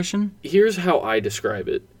round depression? Here's how I describe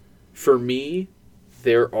it. For me,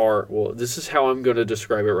 this is how I'm going to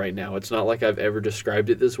describe it right now. It's not like I've ever described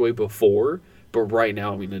it this way before, but right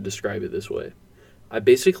now I'm going to describe it this way. I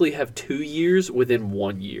basically have 2 years within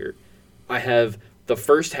 1 year. I have the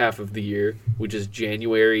first half of the year, which is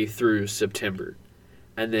January through September.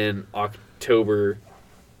 And then October,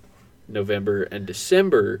 November, and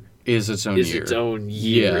December Is its own is year. its own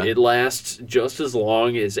year. Yeah. It lasts just as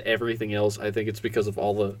long as everything else. I think it's because of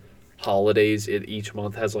all the holidays. Each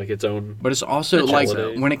month has like its own. But it's also Which like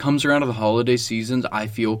holiday? when it comes around to the holiday seasons, I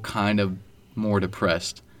feel kind of more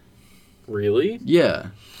depressed. Really? Yeah.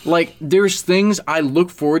 Like, there's things I look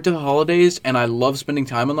forward to the holidays, and I love spending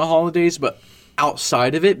time on the holidays, but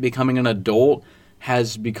outside of it, becoming an adult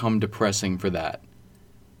has become depressing for that.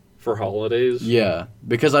 For holidays? Yeah.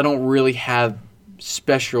 Because I don't really have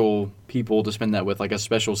special people to spend that with, like a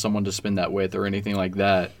special someone to spend that with or anything like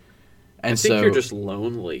that. And I think so, you're just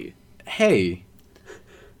lonely. hey,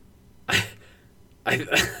 I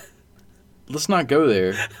let's not go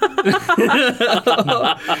there.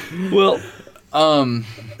 Well,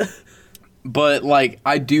 But, like,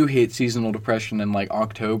 I do hit seasonal depression in, like,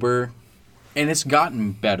 October, and it's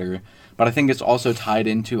gotten better. But I think it's also tied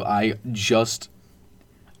into I'm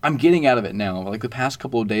getting out of it now. Like, the past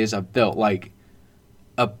couple of days, I've felt like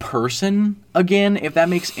a person again, if that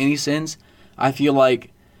makes any sense. I feel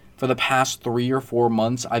like for the past 3 or 4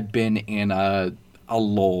 months, I've been in a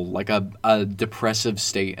lull, like a depressive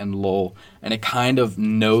state and lull. And it kind of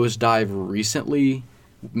nosedived recently,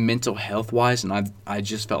 mental health wise, and I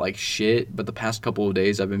just felt like shit. But the past couple of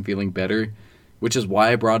days I've been feeling better, which is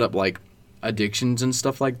why I brought up like addictions and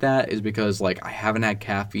stuff like that, is because like I haven't had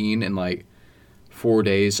caffeine in like 4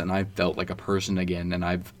 days and I felt like a person again. And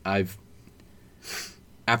I've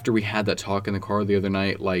after we had that talk in the car the other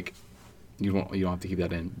night, like you don't have to keep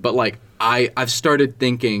that in, but like I've started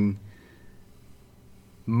thinking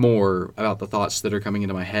more about the thoughts that are coming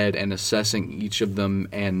into my head and assessing each of them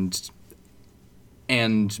and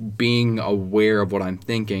being aware of what I'm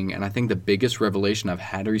thinking. And I think the biggest revelation I've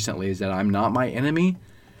had recently is that I'm not my enemy,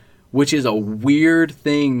 which is a weird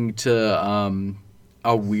thing to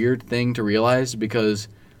realize, because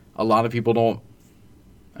a lot of people don't,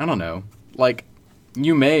 I don't know, like,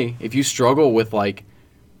 you may, if you struggle with like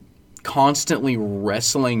constantly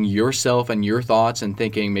wrestling yourself and your thoughts and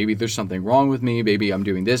thinking maybe there's something wrong with me, maybe I'm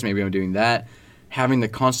doing this, maybe I'm doing that, having the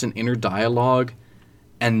constant inner dialogue,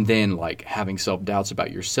 and then like having self-doubts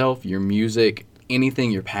about yourself, your music, anything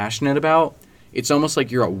you're passionate about, it's almost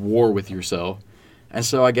like you're at war with yourself. And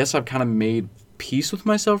so I guess I've kind of made peace with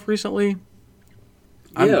myself recently.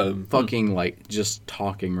 Yeah. I'm fucking like just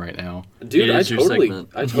talking right now. Dude, It I is your totally segment.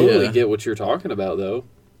 Yeah. get what you're talking about though.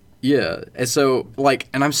 Yeah, and so, like,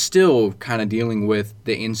 and I'm still kind of dealing with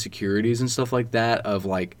the insecurities and stuff like that of,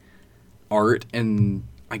 like, art, and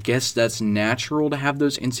I guess that's natural to have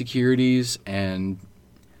those insecurities, and,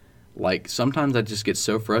 like, sometimes I just get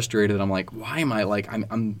so frustrated, I'm like, why am I, like,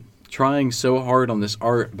 I'm trying so hard on this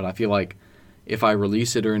art, but I feel like if I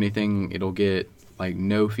release it or anything, it'll get, like,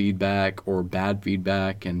 no feedback or bad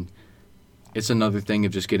feedback, and it's another thing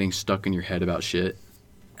of just getting stuck in your head about shit.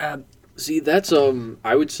 See, that's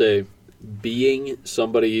I would say being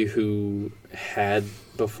somebody who had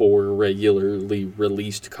before regularly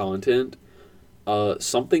released content,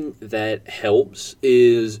 something that helps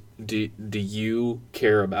is do you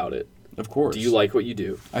care about it? Of course. Do you like what you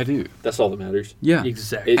do? I do. That's all that matters. Yeah.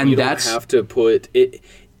 exactly. And You don't that's- have to put it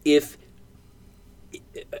if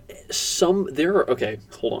there are okay,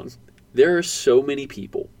 hold on. There are so many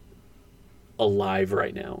people alive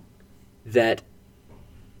right now that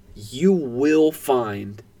you will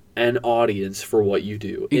find an audience for what you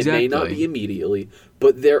do. Exactly. It may not be immediately,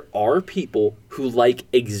 but there are people who like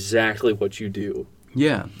exactly what you do.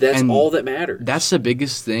 Yeah. That's and all that matters. That's the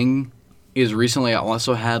biggest thing is recently I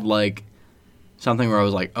also had like something where I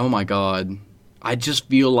was like, oh my God, I just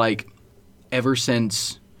feel like ever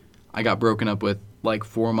since I got broken up with like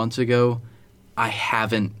 4 months ago, I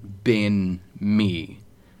haven't been me.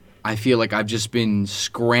 I feel like I've just been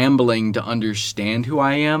scrambling to understand who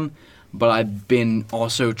I am, but I've been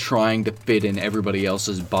also trying to fit in everybody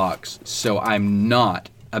else's box. So I'm not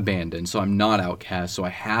abandoned, so I'm not outcast, so I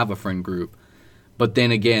have a friend group. But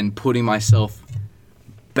then again, putting myself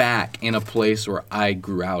back in a place where I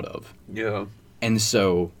grew out of. Yeah. And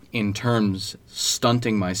so, in terms,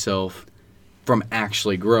 stunting myself from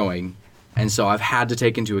actually growing. And so I've had to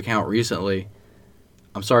take into account recently,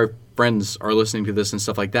 I'm sorry friends are listening to this and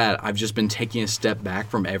stuff like that, I've just been taking a step back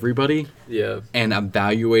from everybody. Yeah. And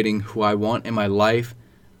evaluating who I want in my life,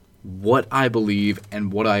 what I believe,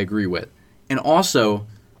 and what I agree with. And also,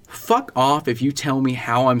 fuck off if you tell me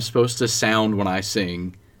how I'm supposed to sound when I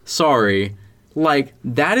sing. Sorry. Like,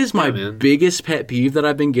 that is my biggest pet peeve that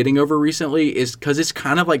I've been getting over recently is because it's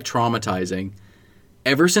kind of, like, traumatizing.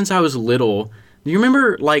 Ever since I was little, do you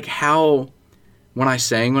remember, like, how when I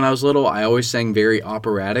sang when I was little, I always sang very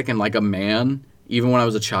operatic and like a man, even when I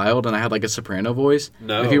was a child, and I had, like, a soprano voice?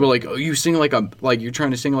 No. And people were like, oh, you sing like you're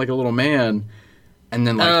trying to sing like a little man. And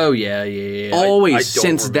then, like... Oh, yeah. Always, I don't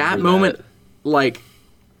since that remember moment, that. like...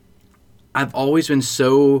 I've always been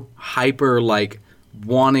so hyper, like,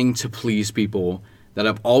 wanting to please people that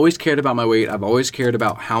I've always cared about my weight. I've always cared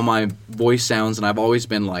about how my voice sounds, and I've always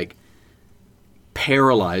been, like,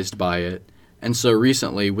 paralyzed by it. And so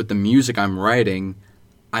recently, with the music I'm writing,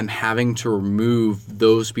 I'm having to remove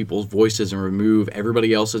those people's voices and remove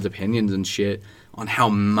everybody else's opinions and shit on how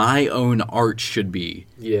my own art should be.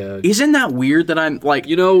 Yeah. Isn't that weird that I'm, like,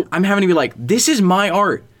 I'm having to be like, this is my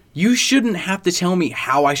art. You shouldn't have to tell me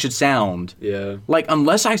how I should sound. Yeah. Like,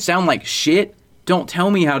 unless I sound like shit, don't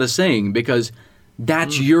tell me how to sing, because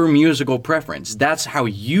that's your musical preference. That's how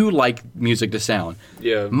you like music to sound.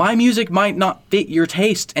 Yeah. My music might not fit your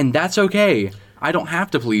taste, and that's okay. I don't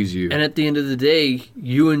have to please you. And at the end of the day,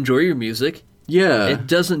 you enjoy your music. Yeah. It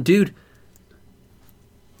doesn't, dude.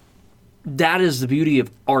 That is the beauty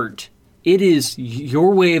of art. It is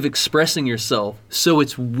your way of expressing yourself. So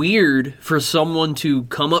it's weird for someone to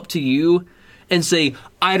come up to you and say,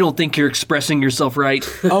 I don't think you're expressing yourself right.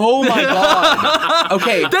 Oh my God.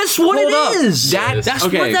 Okay. That's what hold it up. is. That's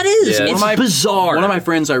what that is. Yeah. It's bizarre. One of my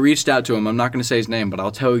friends, I reached out to him. I'm not going to say his name, but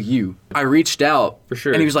I'll tell you. I reached out. For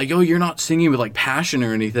sure. And he was like, yo, you're not singing with, like, passion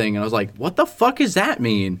or anything. And I was like, what the fuck does that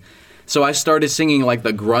mean? So I started singing, like,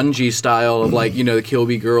 the grungy style of, like, the Kill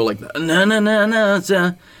Me Girl, like,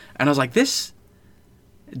 na-na-na-na-na. And I was like, this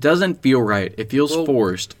doesn't feel right. It feels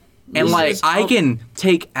forced. And, like, I can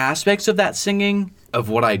take aspects of that singing, of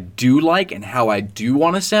what I do like and how I do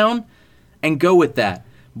want to sound, and go with that.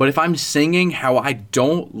 But if I'm singing how I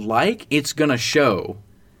don't like, it's going to show.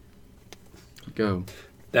 Go.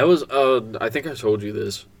 That was, I think I told you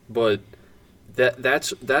this, but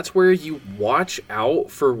that's where you watch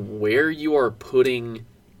out for where you are putting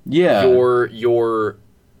your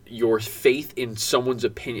faith in someone's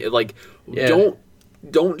opinion. Like,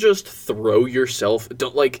 don't just throw yourself.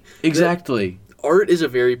 Don't, like, Exactly. Art is a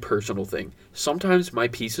very personal thing. Sometimes my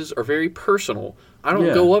pieces are very personal. I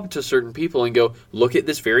don't go up to certain people and go, look at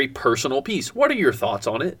this very personal piece. What are your thoughts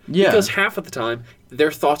on it? Yeah. Because half of the time,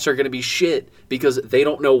 their thoughts are going to be shit because they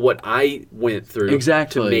don't know what I went through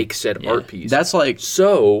to make said art piece. That's like,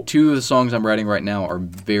 so 2 of the songs I'm writing right now are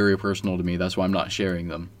very personal to me. That's why I'm not sharing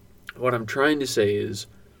them. What I'm trying to say is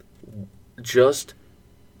just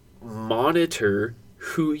monitor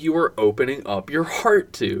who you are opening up your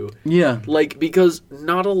heart to. Yeah. Like, because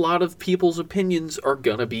not a lot of people's opinions are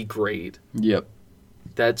gonna be great. Yep.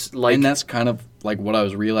 That's like... And that's kind of like what I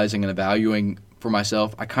was realizing and evaluating for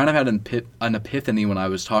myself. I kind of had an epiphany when I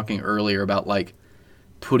was talking earlier about, like,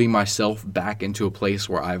 putting myself back into a place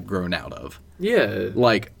where I've grown out of. Yeah.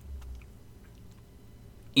 Like,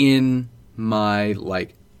 in my,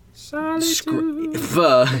 like... Solitude.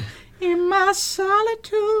 In my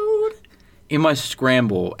solitude. In my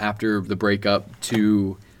scramble after the breakup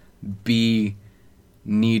to be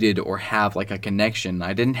needed or have, like, a connection,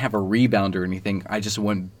 I didn't have a rebound or anything. I just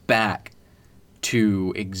went back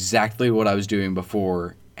to exactly what I was doing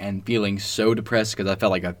before and feeling so depressed because I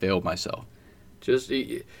felt like I failed myself. Just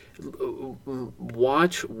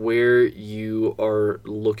watch where you are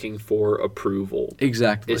looking for approval.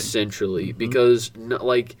 Exactly. Essentially. Because,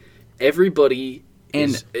 like, everybody...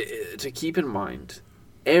 And to keep in mind,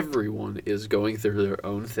 everyone is going through their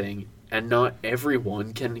own thing and not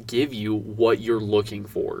everyone can give you what you're looking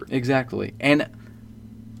for. Exactly. And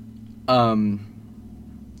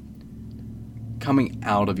coming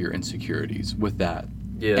out of your insecurities with that.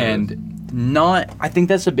 Yeah. And I think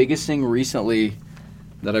that's the biggest thing recently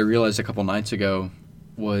that I realized a couple nights ago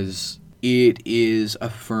was it is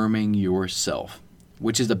affirming yourself,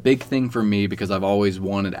 which is a big thing for me because I've always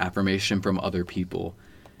wanted affirmation from other people.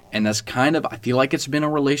 And that's kind of, I feel like it's been a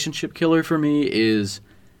relationship killer for me, is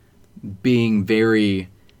being very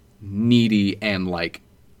needy, and like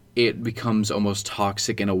it becomes almost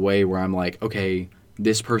toxic in a way where I'm like, okay,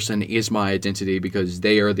 this person is my identity because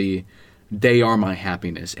they are my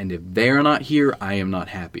happiness, and if they're not here, I am not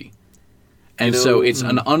happy. And so it's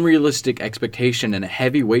an unrealistic expectation and a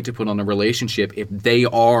heavy weight to put on a relationship if they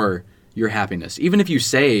are your happiness. Even if you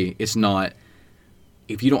say it's not,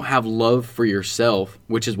 if you don't have love for yourself,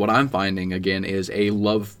 which is what I'm finding again, is a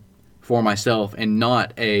love for myself and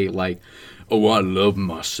not a like, oh, I love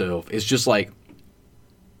myself. It's just like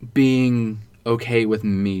being okay with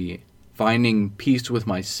me, finding peace with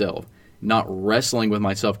myself, not wrestling with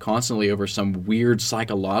myself constantly over some weird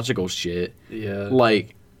psychological shit. Yeah.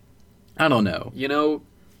 Like, I don't know. You know,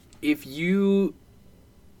 if you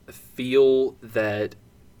feel that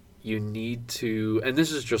you need to, and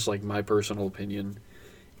this is just like my personal opinion,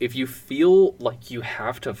 if you feel like you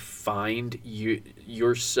have to find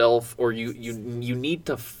yourself, or you need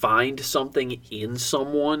to find something in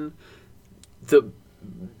someone,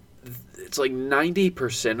 it's like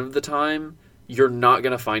 90% of the time you're not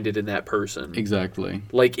going to find it in that person. Exactly.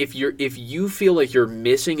 Like if you feel like you're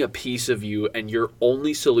missing a piece of you and your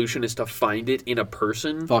only solution is to find it in a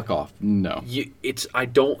person, Fuck off. No. I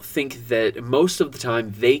don't think that most of the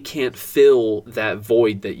time they can't fill that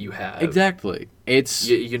void that you have. Exactly. It's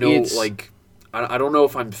like I don't know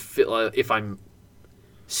if I'm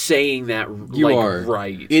saying that you like are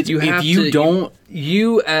right.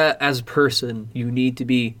 You as a person, you need to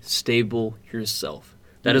be stable yourself.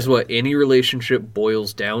 That is what any relationship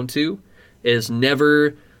boils down to, is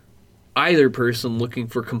never either person looking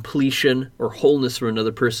for completion or wholeness from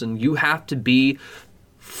another person. You have to be,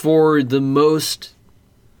 for the most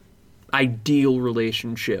ideal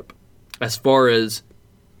relationship, as far as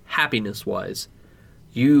happiness-wise,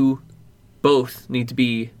 you both need to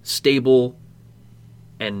be stable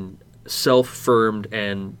and self-affirmed,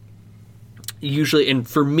 and usually, and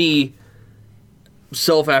for me,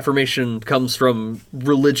 self-affirmation comes from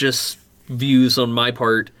religious views on my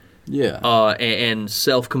part, and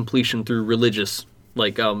self-completion through religious,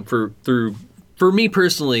 like for me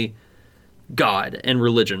personally, God and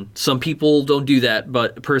religion. Some people don't do that,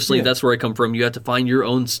 but personally, that's where I come from. You have to find your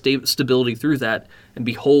own stability through that and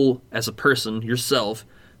be whole as a person yourself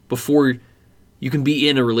before you can be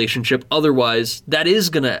in a relationship. Otherwise, that is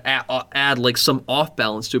gonna add like some off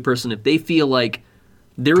balance to a person if they feel like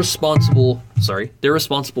they're responsible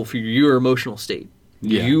for your emotional state.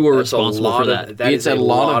 Yeah, you are responsible for that. It's a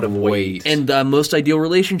lot of weight. And the most ideal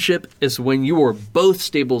relationship is when you are both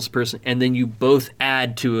stable as a person, and then you both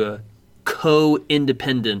add to a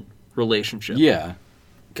co-independent relationship. Yeah.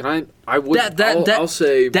 I'll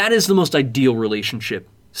say that is the most ideal relationship.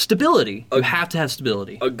 Stability. You have to have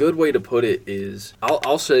stability. A good way to put it is,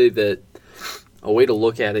 I'll say that a way to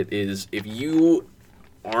look at it is, if you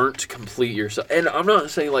aren't complete yourself, and I'm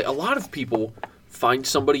not saying, like, a lot of people find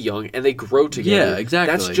somebody young and they grow together. Yeah,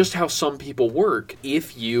 exactly. That's just how some people work.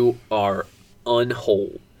 If you are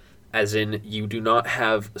unwhole, as in you do not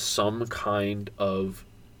have some kind of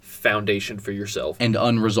foundation for yourself, and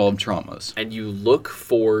unresolved traumas, and you look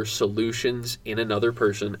for solutions in another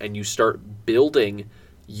person, and you start building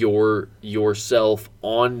yourself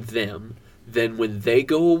on them, then when they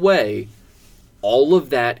go away, all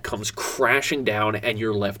of that comes crashing down and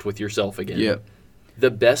you're left with yourself again. Yep. The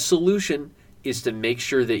best solution is to make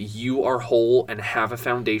sure that you are whole and have a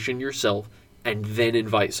foundation yourself, and then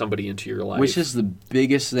invite somebody into your life. Which is the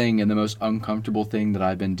biggest thing and the most uncomfortable thing that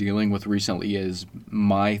I've been dealing with recently, is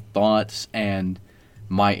my thoughts and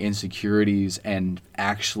my insecurities, and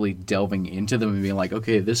actually delving into them and being like,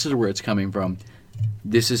 okay, this is where it's coming from.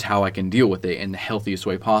 This is how I can deal with it in the healthiest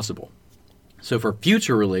way possible. So for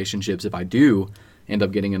future relationships, if I do end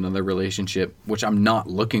up getting another relationship, which I'm not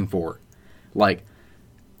looking for, like,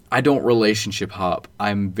 I don't relationship hop.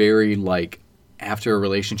 I'm very, like, after a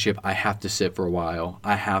relationship, I have to sit for a while.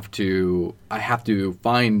 I have to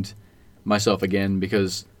find myself again,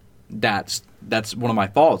 because that's one of my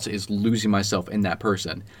faults, is losing myself in that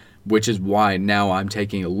person, which is why now I'm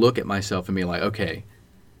taking a look at myself and being like, okay,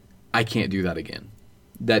 I can't do that again.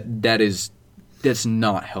 That's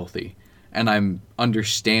not healthy. And I'm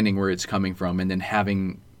understanding where it's coming from, and then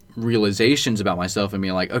having realizations about myself and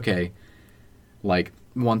being like, okay, like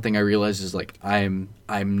one thing I realized is like I'm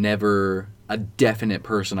never a definite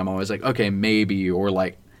person. I'm always like, okay, maybe, or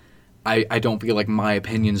like I don't feel like my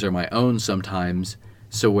opinions are my own sometimes.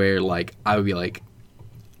 So where like I would be like,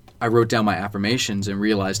 I wrote down my affirmations and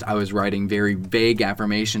realized I was writing very vague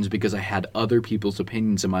affirmations because I had other people's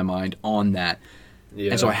opinions in my mind on that.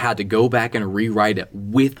 Yeah. And so I had to go back and rewrite it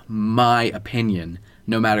with my opinion,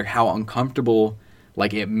 no matter how uncomfortable,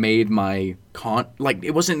 like it made my like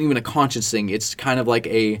it wasn't even a conscious thing. It's kind of like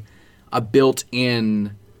a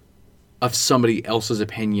built-in of somebody else's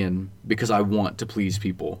opinion because I want to please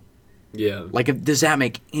people. Yeah. Like, does that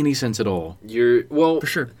make any sense at all? Well, For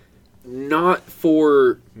sure. Not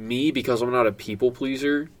for me because I'm not a people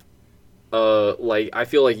pleaser. Like I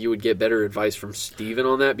feel like you would get better advice from Steven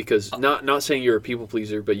on that because not saying you're a people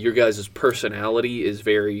pleaser, but your guys' personality is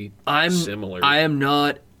very similar. I am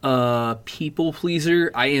not a people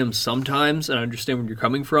pleaser. I am sometimes, and I understand where you're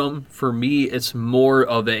coming from. For me, it's more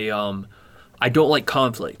of a I don't like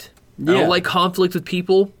conflict. Yeah. I don't like conflict with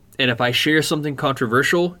people, and if I share something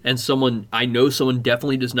controversial and I know someone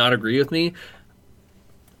definitely does not agree with me,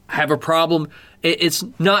 have a problem. It's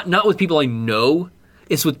not with people I know.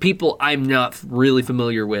 It's with people I'm not really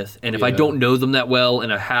familiar with. And if I don't know them that well,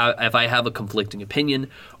 and if I have a conflicting opinion,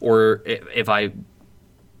 or if I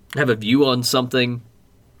have a view on something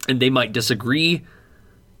and they might disagree,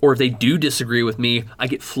 or if they do disagree with me, I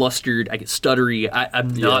get flustered, I get stuttery. I'm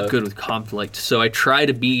not good with conflict. So I try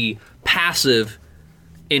to be passive,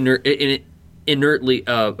 inertly,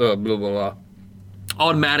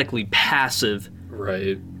 automatically passive.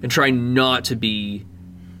 Right. And try not to be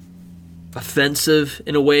offensive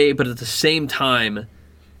in a way, but at the same time,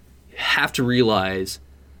 you have to realize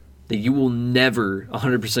that you will never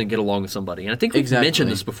 100% get along with somebody. And I think we've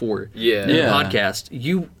mentioned this before in the podcast.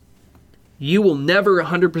 You will never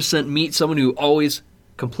 100% meet someone who always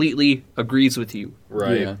completely agrees with you.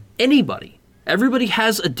 Right. Yeah. Anybody. Everybody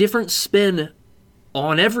has a different spin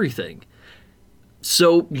on everything.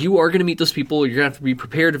 So you are going to meet those people. You're going to have to be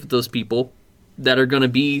prepared for those people that are going to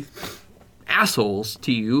be assholes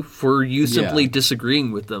to you for you simply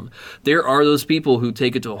disagreeing with them. There are those people who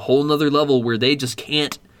take it to a whole nother level where they just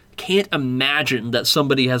can't imagine that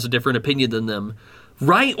somebody has a different opinion than them.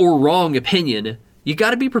 Right or wrong opinion, you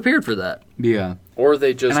got to be prepared for that. Yeah. Or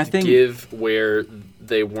they just give where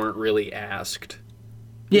they weren't really asked.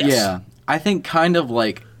 Yes. Yeah. I think kind of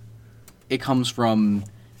like it comes from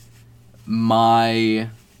my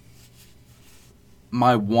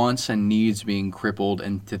wants and needs being crippled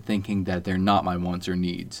into thinking that they're not my wants or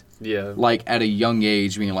needs. Yeah. Like at a young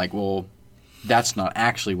age being like, well, that's not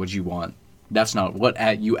actually what you want. That's not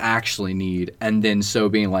what you actually need. And then so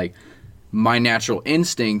being like, my natural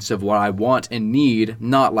instincts of what I want and need,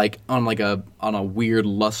 not like on a weird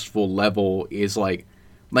lustful level, is like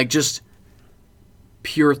just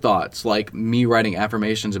pure thoughts. Like me writing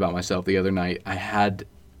affirmations about myself the other night, I had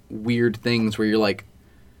weird things where you're like,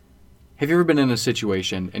 have you ever been in a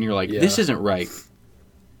situation and you're like, this isn't right?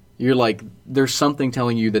 You're like, there's something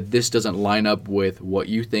telling you that this doesn't line up with what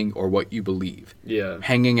you think or what you believe. Yeah.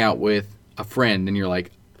 Hanging out with a friend and you're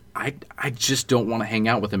like, I just don't want to hang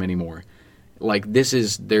out with them anymore. Like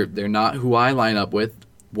they're not who I line up with.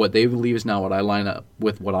 What they believe is not what I line up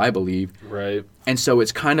with what I believe. Right. And so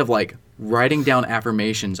it's kind of like writing down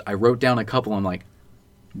affirmations. I wrote down a couple. I'm like,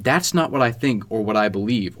 that's not what I think or what I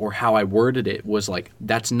believe, or how I worded it was like,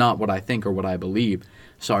 that's not what I think or what I believe.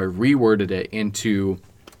 So I reworded it into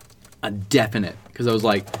a definite, because I was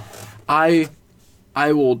like, I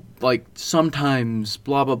will like sometimes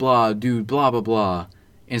blah blah blah do blah blah blah,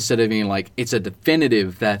 instead of being like, it's a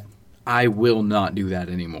definitive that I will not do that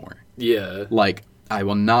anymore. Yeah. Like I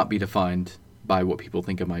will not be defined by what people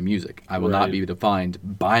think of my music. I will not be defined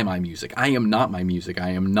by my music. I am not my music.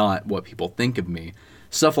 I am not what people think of me.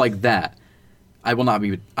 Stuff like that. I will not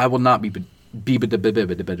be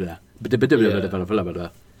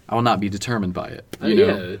determined by it. You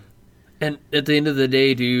know? And at the end of the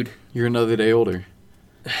day, dude, you're another day older.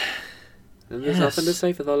 And there's nothing to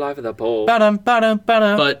say for the life of the poor.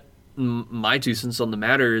 But my 2 cents on the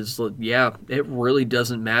matter is, it really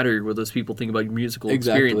doesn't matter what those people think about your musical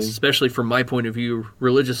experience, especially from my point of view,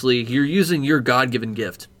 religiously. You're using your God-given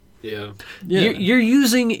gift. Yeah. You're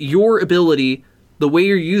using your ability, the way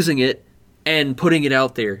you're using it, and putting it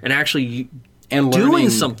out there, and actually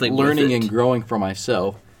doing something with it. Learning and growing for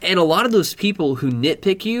myself. And a lot of those people who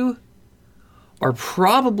nitpick you are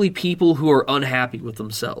probably people who are unhappy with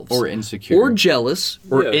themselves. Or insecure. Or jealous,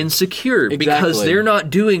 or insecure. Exactly. Because they're not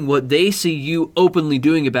doing what they see you openly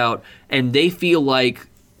doing about, and they feel like,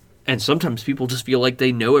 and sometimes people just feel like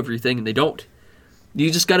they know everything, and they don't. You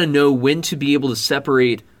just got to know when to be able to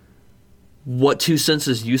separate what 2 cents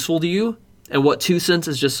is useful to you and what 2 cents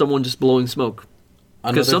is just someone just blowing smoke.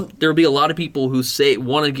 Because there'll be a lot of people who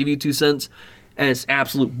want to give you 2 cents, and it's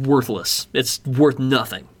absolute worthless. It's worth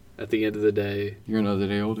nothing. At the end of the day, you're another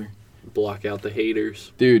day older. Block out the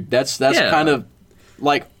haters, dude. That's kind of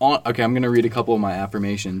like okay. I'm gonna read a couple of my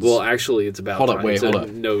affirmations. Well, actually, it's about. Hold up.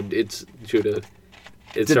 No, it's shoulda.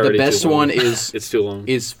 It's the best one is it's too long.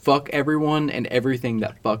 Is fuck everyone and everything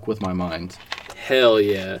that fuck with my mind. Hell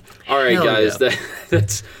yeah! All right, guys,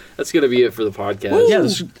 that's gonna be it for the podcast. Woo! Yeah,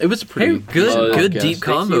 it was pretty good deep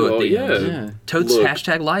combo at the end. Yeah. Totes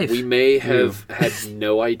hashtag life. We may have had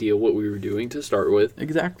no idea what we were doing to start with.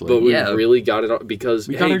 Exactly. But we really got it because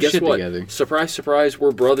we got our guess shit what? Together. Surprise, surprise,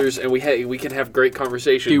 we're brothers and we can have great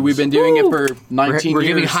conversations. Dude, we've been doing it for 19 We're years.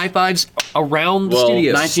 giving high fives around the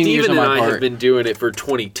studio. 19 years Steven on and my I part. have been doing it for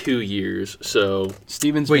 22 years, so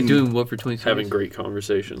Steven's been doing what for 22 having years? great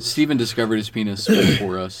conversations. Steven discovered his penis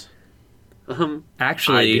before us.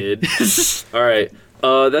 Actually, I did. All right.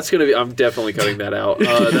 That's gonna be. I'm definitely cutting that out.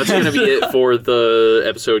 That's gonna be it for the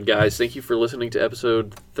episode, guys. Thank you for listening to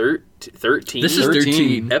episode 13. This is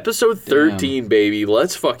 13. Episode 13, baby.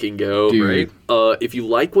 Let's fucking go. Dude. Right? If you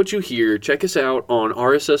like what you hear, check us out on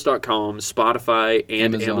rss.com, Spotify,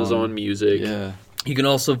 and Amazon Music. Yeah. You can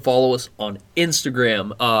also follow us on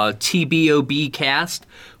Instagram, TBOB Cast,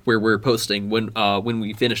 where we're posting when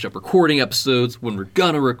we finished up recording episodes,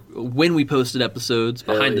 when we posted episodes,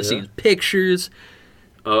 behind the scenes pictures.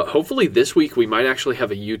 Hopefully this week we might actually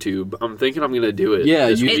have a YouTube. I'm thinking I'm gonna do it. Yeah,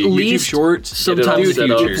 this week. at least YouTube Shorts. sometime in the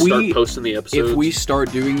future. Start posting the episodes. If we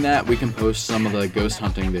start doing that, we can post some of the ghost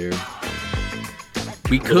hunting there.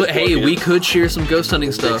 We could share some ghost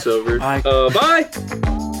hunting stuff. Over. Bye.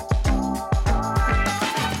 Bye.